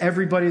minister to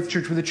everybody at the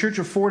church. With a church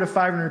of 400 to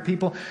 500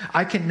 people,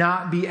 I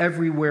cannot be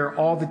everywhere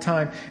all the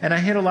time. And I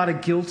had a lot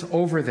of guilt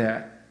over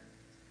that.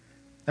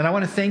 And I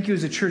want to thank you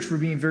as a church for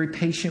being very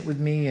patient with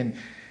me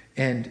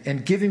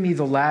and giving me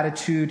the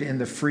latitude and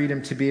the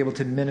freedom to be able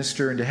to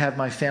minister and to have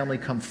my family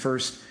come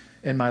first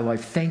in my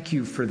life. Thank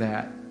you for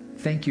that.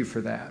 Thank you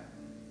for that.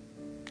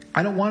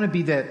 I don't want to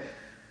be that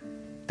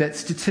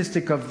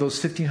statistic of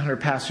those 1,500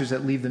 pastors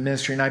that leave the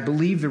ministry. And I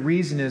believe the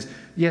reason is,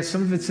 yes,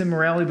 some of it's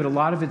immorality, but a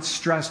lot of it's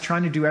stress,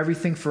 trying to do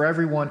everything for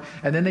everyone.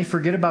 And then they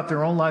forget about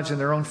their own lives and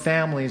their own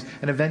families.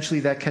 And eventually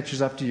that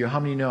catches up to you. How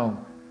many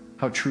know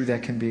how true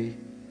that can be?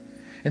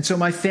 And so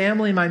my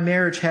family, my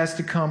marriage has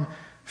to come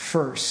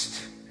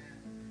first.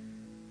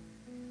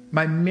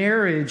 My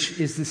marriage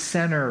is the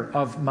center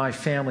of my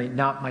family,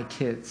 not my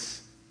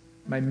kids.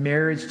 My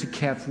marriage to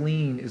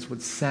Kathleen is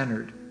what's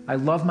centered. I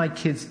love my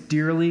kids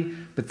dearly,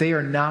 but they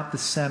are not the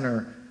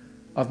center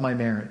of my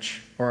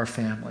marriage or our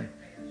family.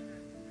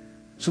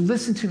 So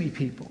listen to me,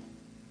 people.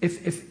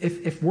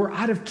 If we're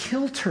out of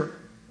kilter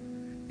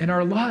in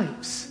our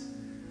lives,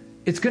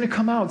 it's going to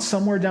come out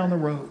somewhere down the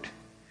road.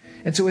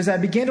 And so as I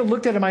began to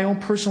look at it in my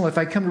own personal life,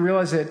 I come to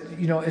realize that,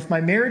 if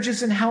my marriage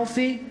isn't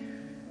healthy,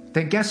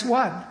 then guess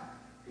what?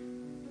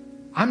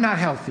 I'm not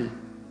healthy.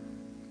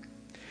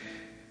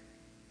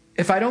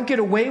 If I don't get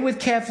away with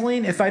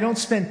Kathleen, if I don't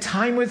spend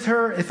time with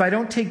her, if I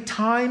don't take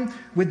time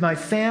with my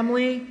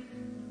family,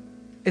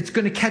 it's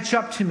going to catch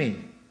up to me.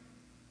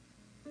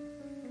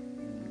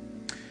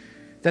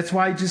 That's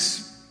why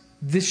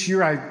this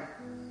year I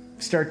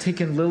started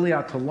taking Lily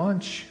out to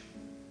lunch.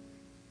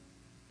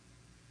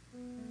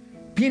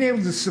 Being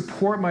able to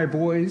support my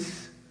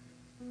boys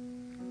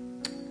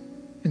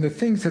in the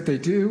things that they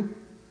do.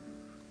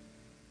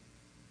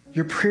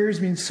 Your prayers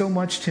mean so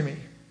much to me.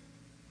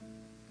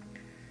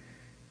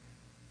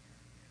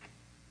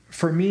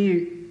 For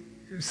me,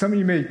 some of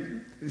you may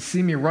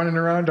see me running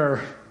around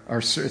our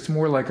it's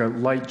more like a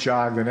light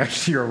jog than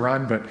actually a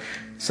run, but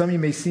some of you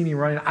may see me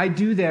running. I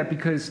do that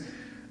because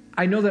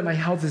I know that my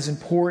health is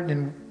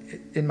important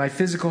in my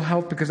physical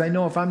health, because I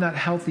know if I'm not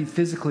healthy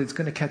physically, it's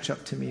going to catch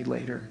up to me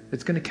later.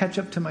 It's going to catch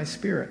up to my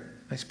spirit,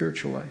 my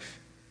spiritual life.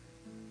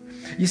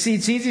 You see,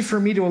 it's easy for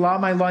me to allow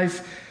my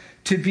life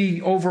to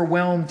be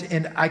overwhelmed,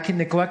 and I can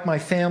neglect my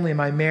family and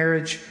my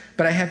marriage,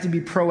 but I have to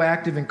be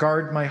proactive and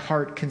guard my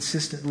heart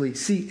consistently.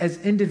 See, as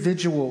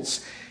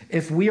individuals,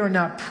 if we are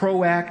not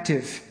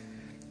proactive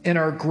in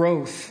our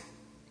growth,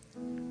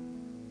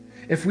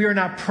 if we are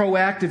not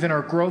proactive in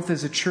our growth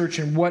as a church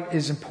and what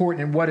is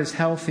important and what is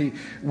healthy,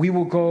 we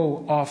will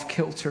go off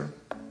kilter.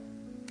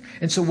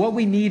 And so what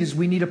we need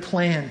a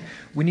plan.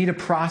 We need a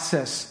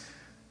process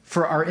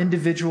for our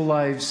individual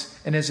lives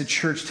and as a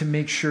church to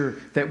make sure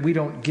that we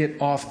don't get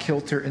off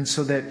kilter and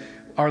so that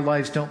our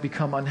lives don't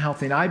become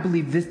unhealthy. And I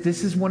believe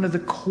this is one of the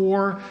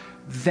core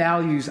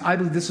values. I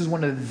believe this is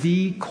one of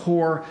the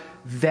core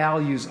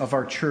values of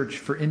our church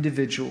for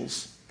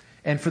individuals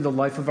and for the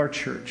life of our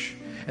church.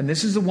 And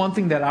this is the one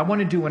thing that I want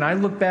to do when I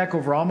look back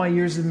over all my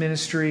years of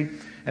ministry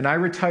and I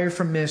retire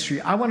from ministry.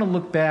 I want to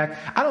look back.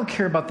 I don't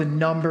care about the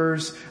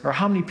numbers or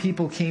how many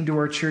people came to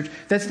our church.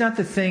 That's not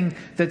the thing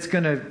that's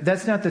going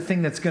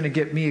to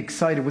get me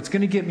excited. What's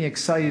going to get me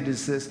excited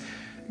is this.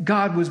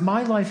 God, was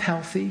my life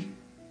healthy?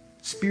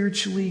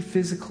 Spiritually,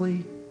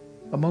 physically,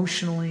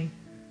 emotionally?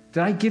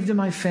 Did I give to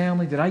my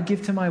family? Did I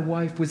give to my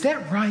wife? Was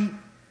that right?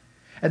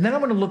 And then I'm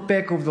going to look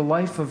back over the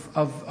life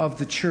of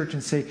the church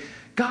and say,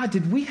 God,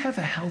 did we have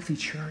a healthy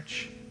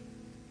church?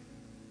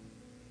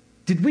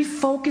 Did we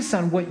focus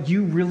on what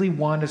you really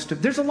want us to?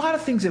 There's a lot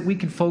of things that we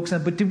can focus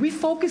on, but did we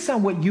focus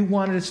on what you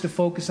wanted us to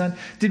focus on?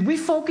 Did we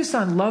focus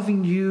on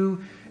loving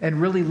you and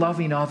really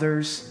loving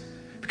others?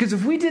 Because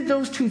if we did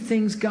those two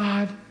things,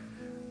 God,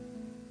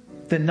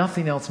 then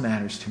nothing else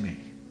matters to me.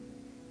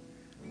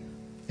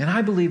 And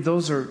I believe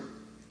those are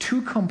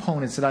two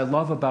components that I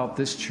love about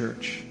this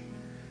church,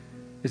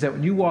 is that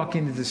when you walk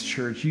into this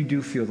church, you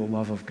do feel the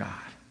love of God.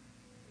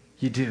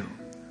 You do.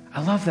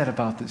 I love that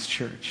about this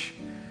church.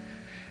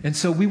 And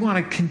so we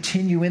want to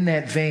continue in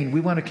that vein.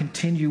 We want to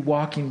continue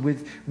walking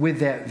with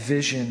that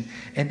vision.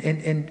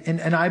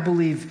 And I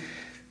believe,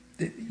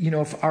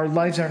 if our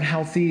lives aren't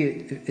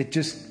healthy,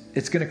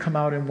 it's going to come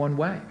out in one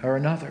way or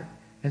another.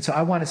 And so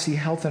I want to see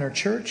health in our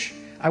church.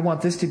 I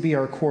want this to be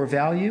our core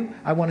value.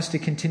 I want us to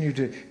continue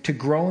to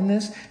grow in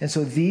this. And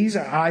so these,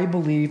 I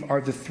believe,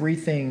 are the three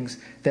things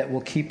that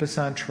will keep us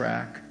on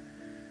track.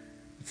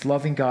 It's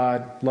loving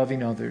God,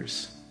 loving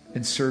others,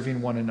 and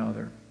serving one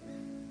another.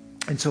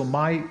 And so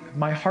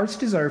my heart's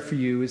desire for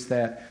you is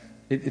that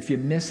if you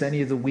miss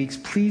any of the weeks,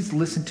 please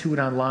listen to it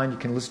online. You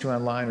can listen to it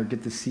online or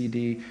get the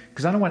CD,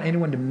 because I don't want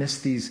anyone to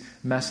miss these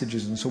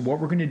messages. And so what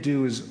we're going to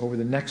do is, over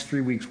the next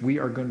 3 weeks, we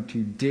are going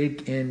to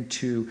dig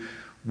into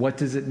what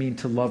does it mean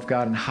to love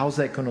God, and how's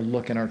that going to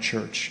look in our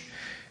church,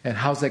 and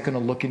how's that going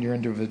to look in your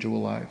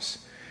individual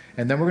lives.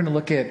 And then we're going to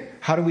look at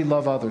how do we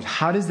love others?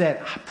 How does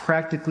that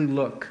practically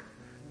look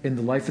in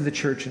the life of the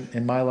church and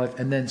in my life?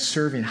 And then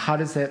serving, how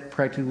does that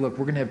practically look?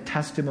 We're going to have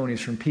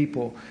testimonies from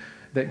people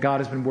that God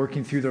has been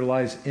working through their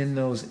lives in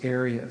those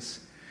areas.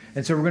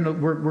 And so we're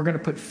going to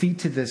put feet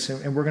to this,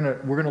 and we're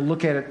going to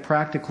look at it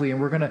practically, and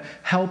we're going to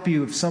help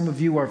you. If some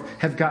of you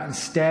have gotten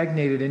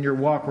stagnated in your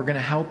walk, we're going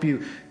to help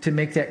you to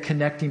make that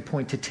connecting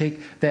point, to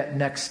take that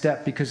next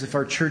step. Because if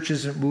our church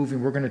isn't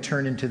moving, we're going to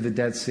turn into the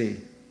Dead Sea.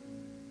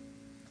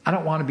 I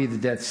don't want to be the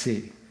Dead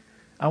Sea.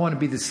 I want to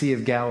be the Sea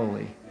of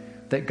Galilee,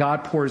 that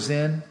God pours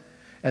in,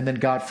 and then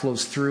God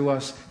flows through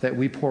us, that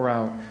we pour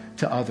out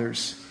to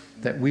others,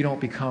 that we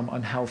don't become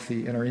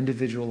unhealthy in our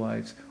individual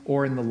lives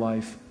or in the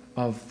life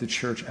of the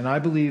church. And I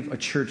believe a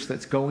church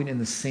that's going in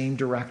the same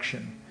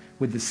direction,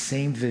 with the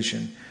same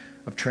vision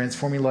of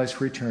transforming lives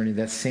for eternity,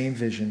 that same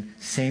vision,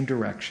 same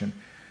direction,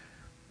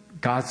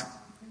 God's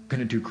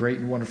going to do great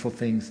and wonderful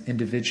things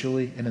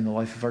individually and in the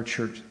life of our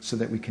church, so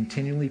that we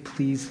continually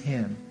please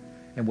Him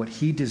and what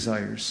He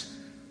desires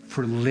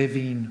for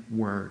living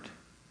Word,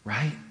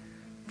 right?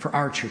 For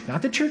our church.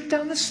 Not the church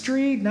down the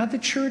street, not the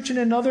church in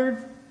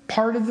another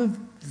part of the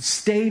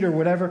state or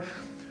whatever.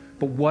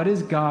 But what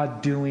is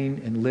God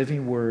doing in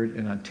living Word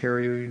in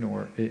Ontario,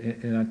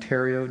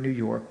 New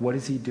York? What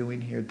is He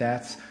doing here?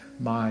 That's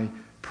my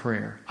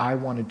prayer. I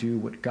want to do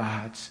what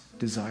God's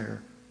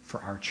desire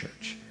for our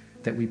church.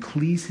 That we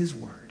please His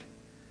Word,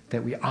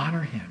 that we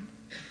honor Him,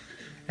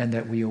 and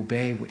that we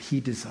obey what He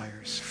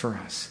desires for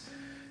us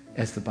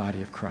as the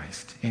body of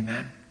Christ.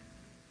 Amen?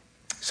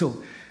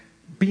 So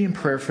be in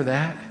prayer for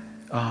that.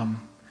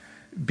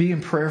 Be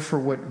in prayer for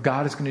what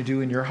God is going to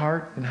do in your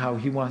heart and how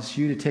He wants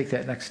you to take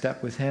that next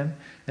step with Him.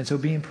 And so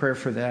be in prayer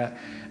for that.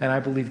 And I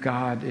believe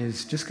God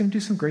is just going to do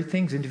some great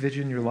things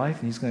individually in your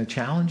life. And He's going to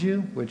challenge you,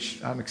 which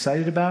I'm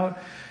excited about.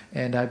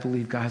 And I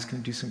believe God's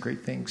going to do some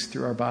great things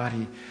through our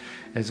body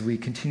as we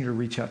continue to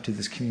reach out to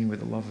this community with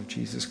the love of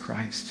Jesus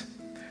Christ.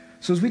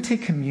 So as we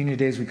take communion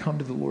today, as we come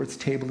to the Lord's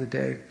table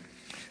today,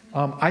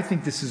 I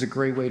think this is a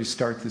great way to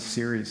start this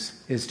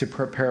series, is to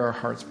prepare our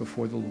hearts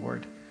before the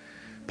Lord.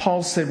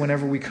 Paul said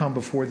whenever we come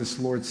before this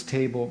Lord's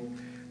table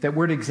that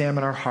we're to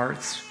examine our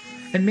hearts.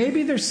 And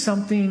maybe there's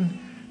something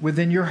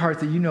within your heart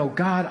that you know,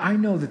 God, I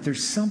know that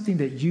there's something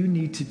that you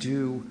need to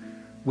do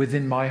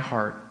within my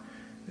heart.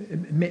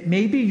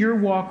 Maybe your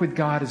walk with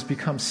God has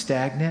become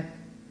stagnant.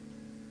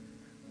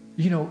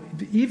 You know,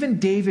 even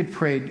David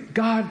prayed,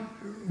 God,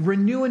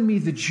 renew in me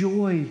the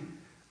joy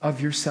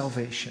of your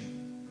salvation.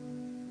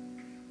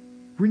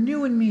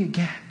 Renew in me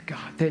again,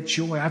 God, that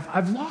joy.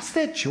 I've lost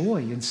that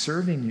joy in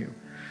serving you.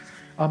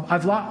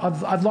 I've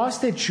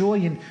lost that joy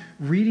in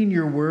reading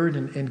your word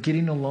and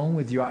getting alone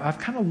with you. I've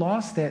kind of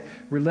lost that.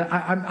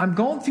 I'm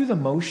going through the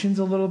motions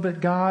a little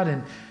bit, God,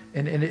 and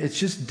it's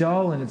just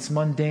dull and it's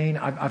mundane.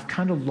 I've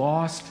kind of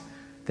lost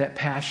that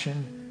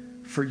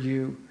passion for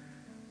you.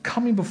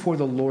 Coming before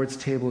the Lord's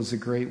table is a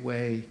great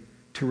way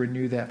to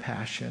renew that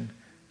passion,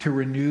 to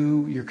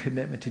renew your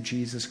commitment to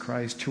Jesus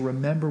Christ, to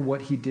remember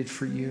what He did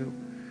for you,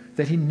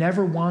 that He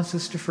never wants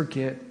us to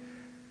forget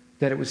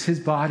that it was His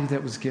body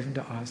that was given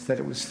to us, that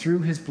it was through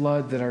His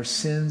blood that our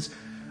sins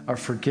are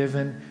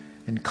forgiven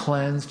and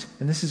cleansed.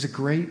 And this is a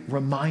great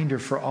reminder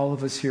for all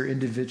of us here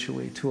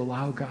individually to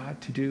allow God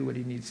to do what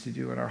He needs to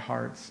do in our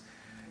hearts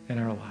and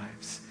our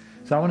lives.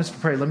 So I want us to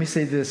pray. Let me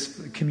say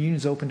this. Communion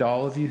is open to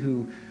all of you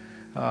who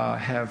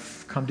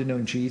have come to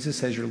know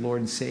Jesus as your Lord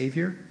and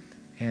Savior.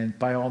 And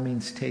by all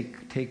means,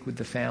 take with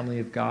the family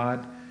of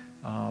God.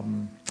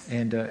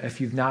 And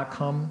if you've not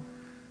come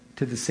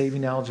to the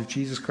saving knowledge of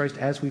Jesus Christ,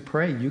 as we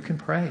pray, you can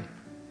pray.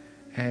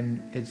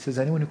 And it says,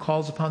 anyone who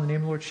calls upon the name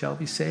of the Lord shall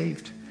be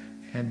saved.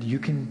 And you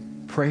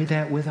can pray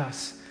that with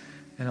us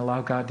and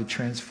allow God to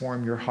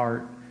transform your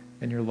heart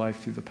and your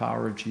life through the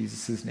power of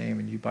Jesus' name.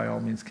 And you, by all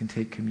means, can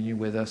take communion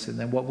with us. And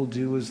then what we'll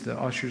do is the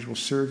ushers will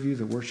serve you.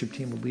 The worship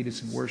team will lead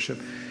us in worship.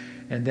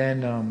 And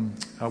then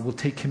we'll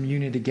take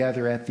communion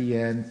together at the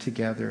end,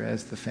 together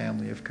as the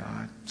family of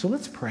God. So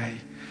let's pray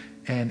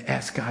and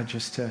ask God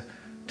just to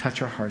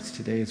touch our hearts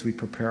today as we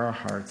prepare our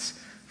hearts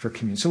for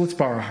communion. So let's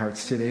bow our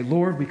hearts today.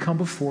 Lord, we come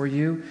before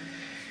you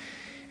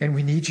and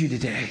we need you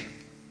today.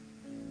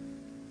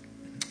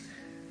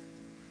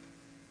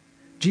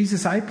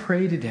 Jesus, I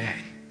pray today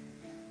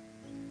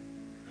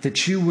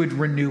that you would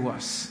renew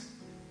us,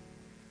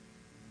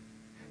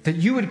 that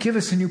you would give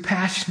us a new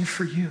passion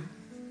for you.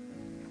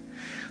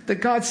 That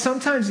God,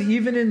 sometimes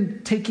even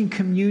in taking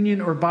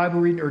communion or Bible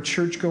reading or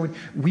church going,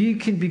 we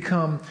can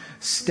become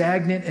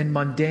stagnant and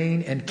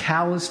mundane and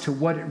callous to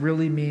what it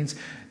really means.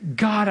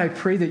 God, I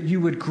pray that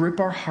you would grip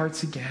our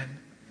hearts again.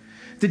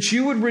 That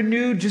you would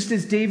renew, just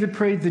as David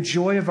prayed, the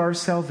joy of our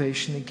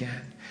salvation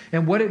again.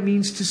 And what it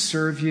means to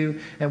serve you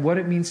and what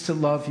it means to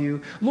love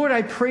you. Lord,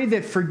 I pray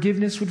that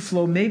forgiveness would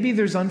flow. Maybe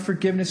there's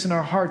unforgiveness in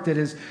our heart that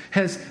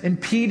has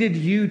impeded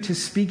you to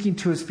speaking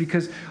to us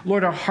because,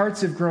 Lord, our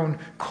hearts have grown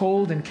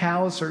cold and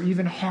callous or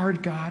even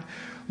hard, God.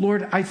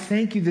 Lord, I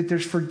thank you that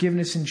there's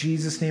forgiveness in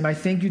Jesus' name. I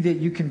thank you that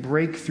you can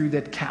break through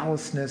that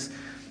callousness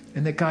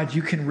and that, God,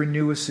 you can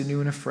renew us anew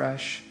and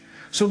afresh.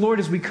 So, Lord,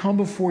 as we come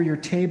before your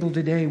table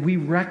today, we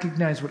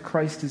recognize what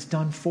Christ has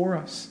done for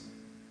us.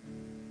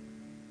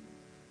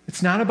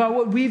 It's not about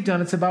what we've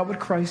done, it's about what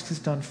Christ has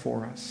done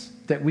for us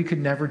that we could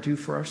never do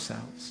for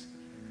ourselves.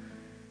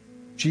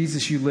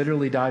 Jesus, you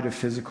literally died a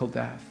physical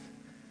death.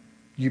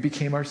 You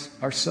became our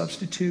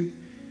substitute.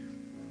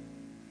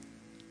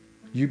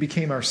 You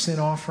became our sin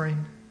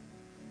offering.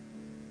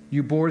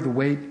 You bore the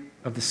weight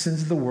of the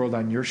sins of the world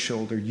on your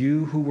shoulder.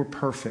 You who were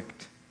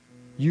perfect,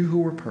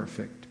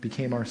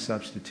 became our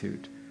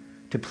substitute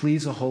to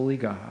please a holy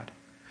God.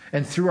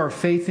 And through our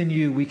faith in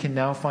you, we can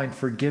now find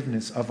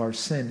forgiveness of our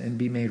sin and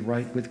be made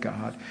right with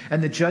God.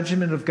 And the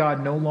judgment of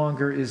God no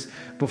longer is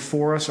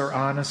before us or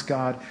on us,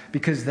 God,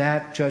 because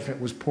that judgment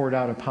was poured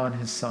out upon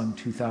his Son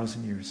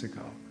 2,000 years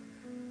ago.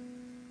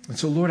 And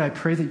so, Lord, I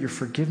pray that your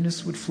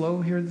forgiveness would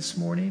flow here this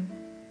morning.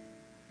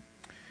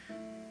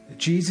 That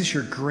Jesus,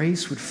 your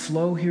grace would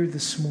flow here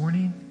this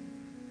morning.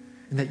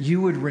 And that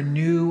you would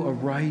renew a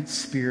right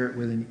spirit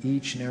within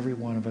each and every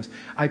one of us.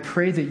 I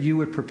pray that you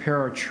would prepare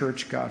our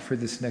church, God, for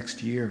this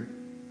next year.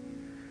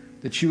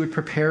 That you would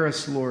prepare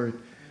us, Lord.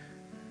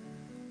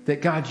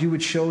 That, God, you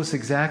would show us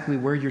exactly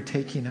where you're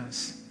taking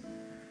us.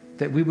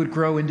 That we would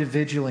grow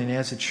individually and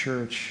as a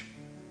church.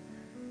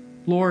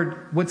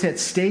 Lord, what's at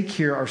stake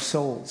here are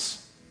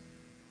souls.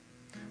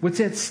 What's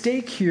at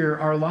stake here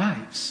are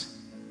lives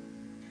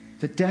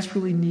that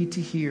desperately need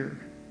to hear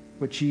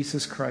what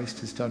Jesus Christ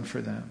has done for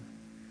them.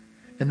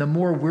 And the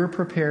more we're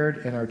prepared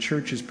and our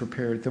church is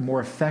prepared, the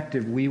more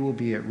effective we will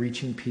be at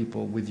reaching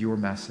people with your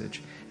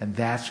message. And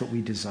that's what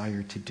we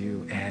desire to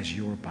do as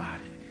your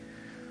body.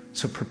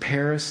 So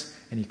prepare us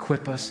and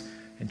equip us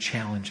and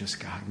challenge us,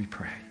 God, we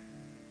pray.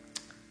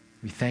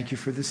 We thank you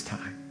for this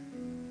time.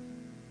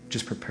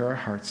 Just prepare our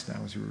hearts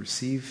now as we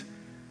receive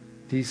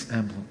these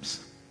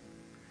emblems.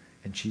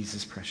 In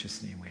Jesus'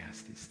 precious name we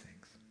ask these things.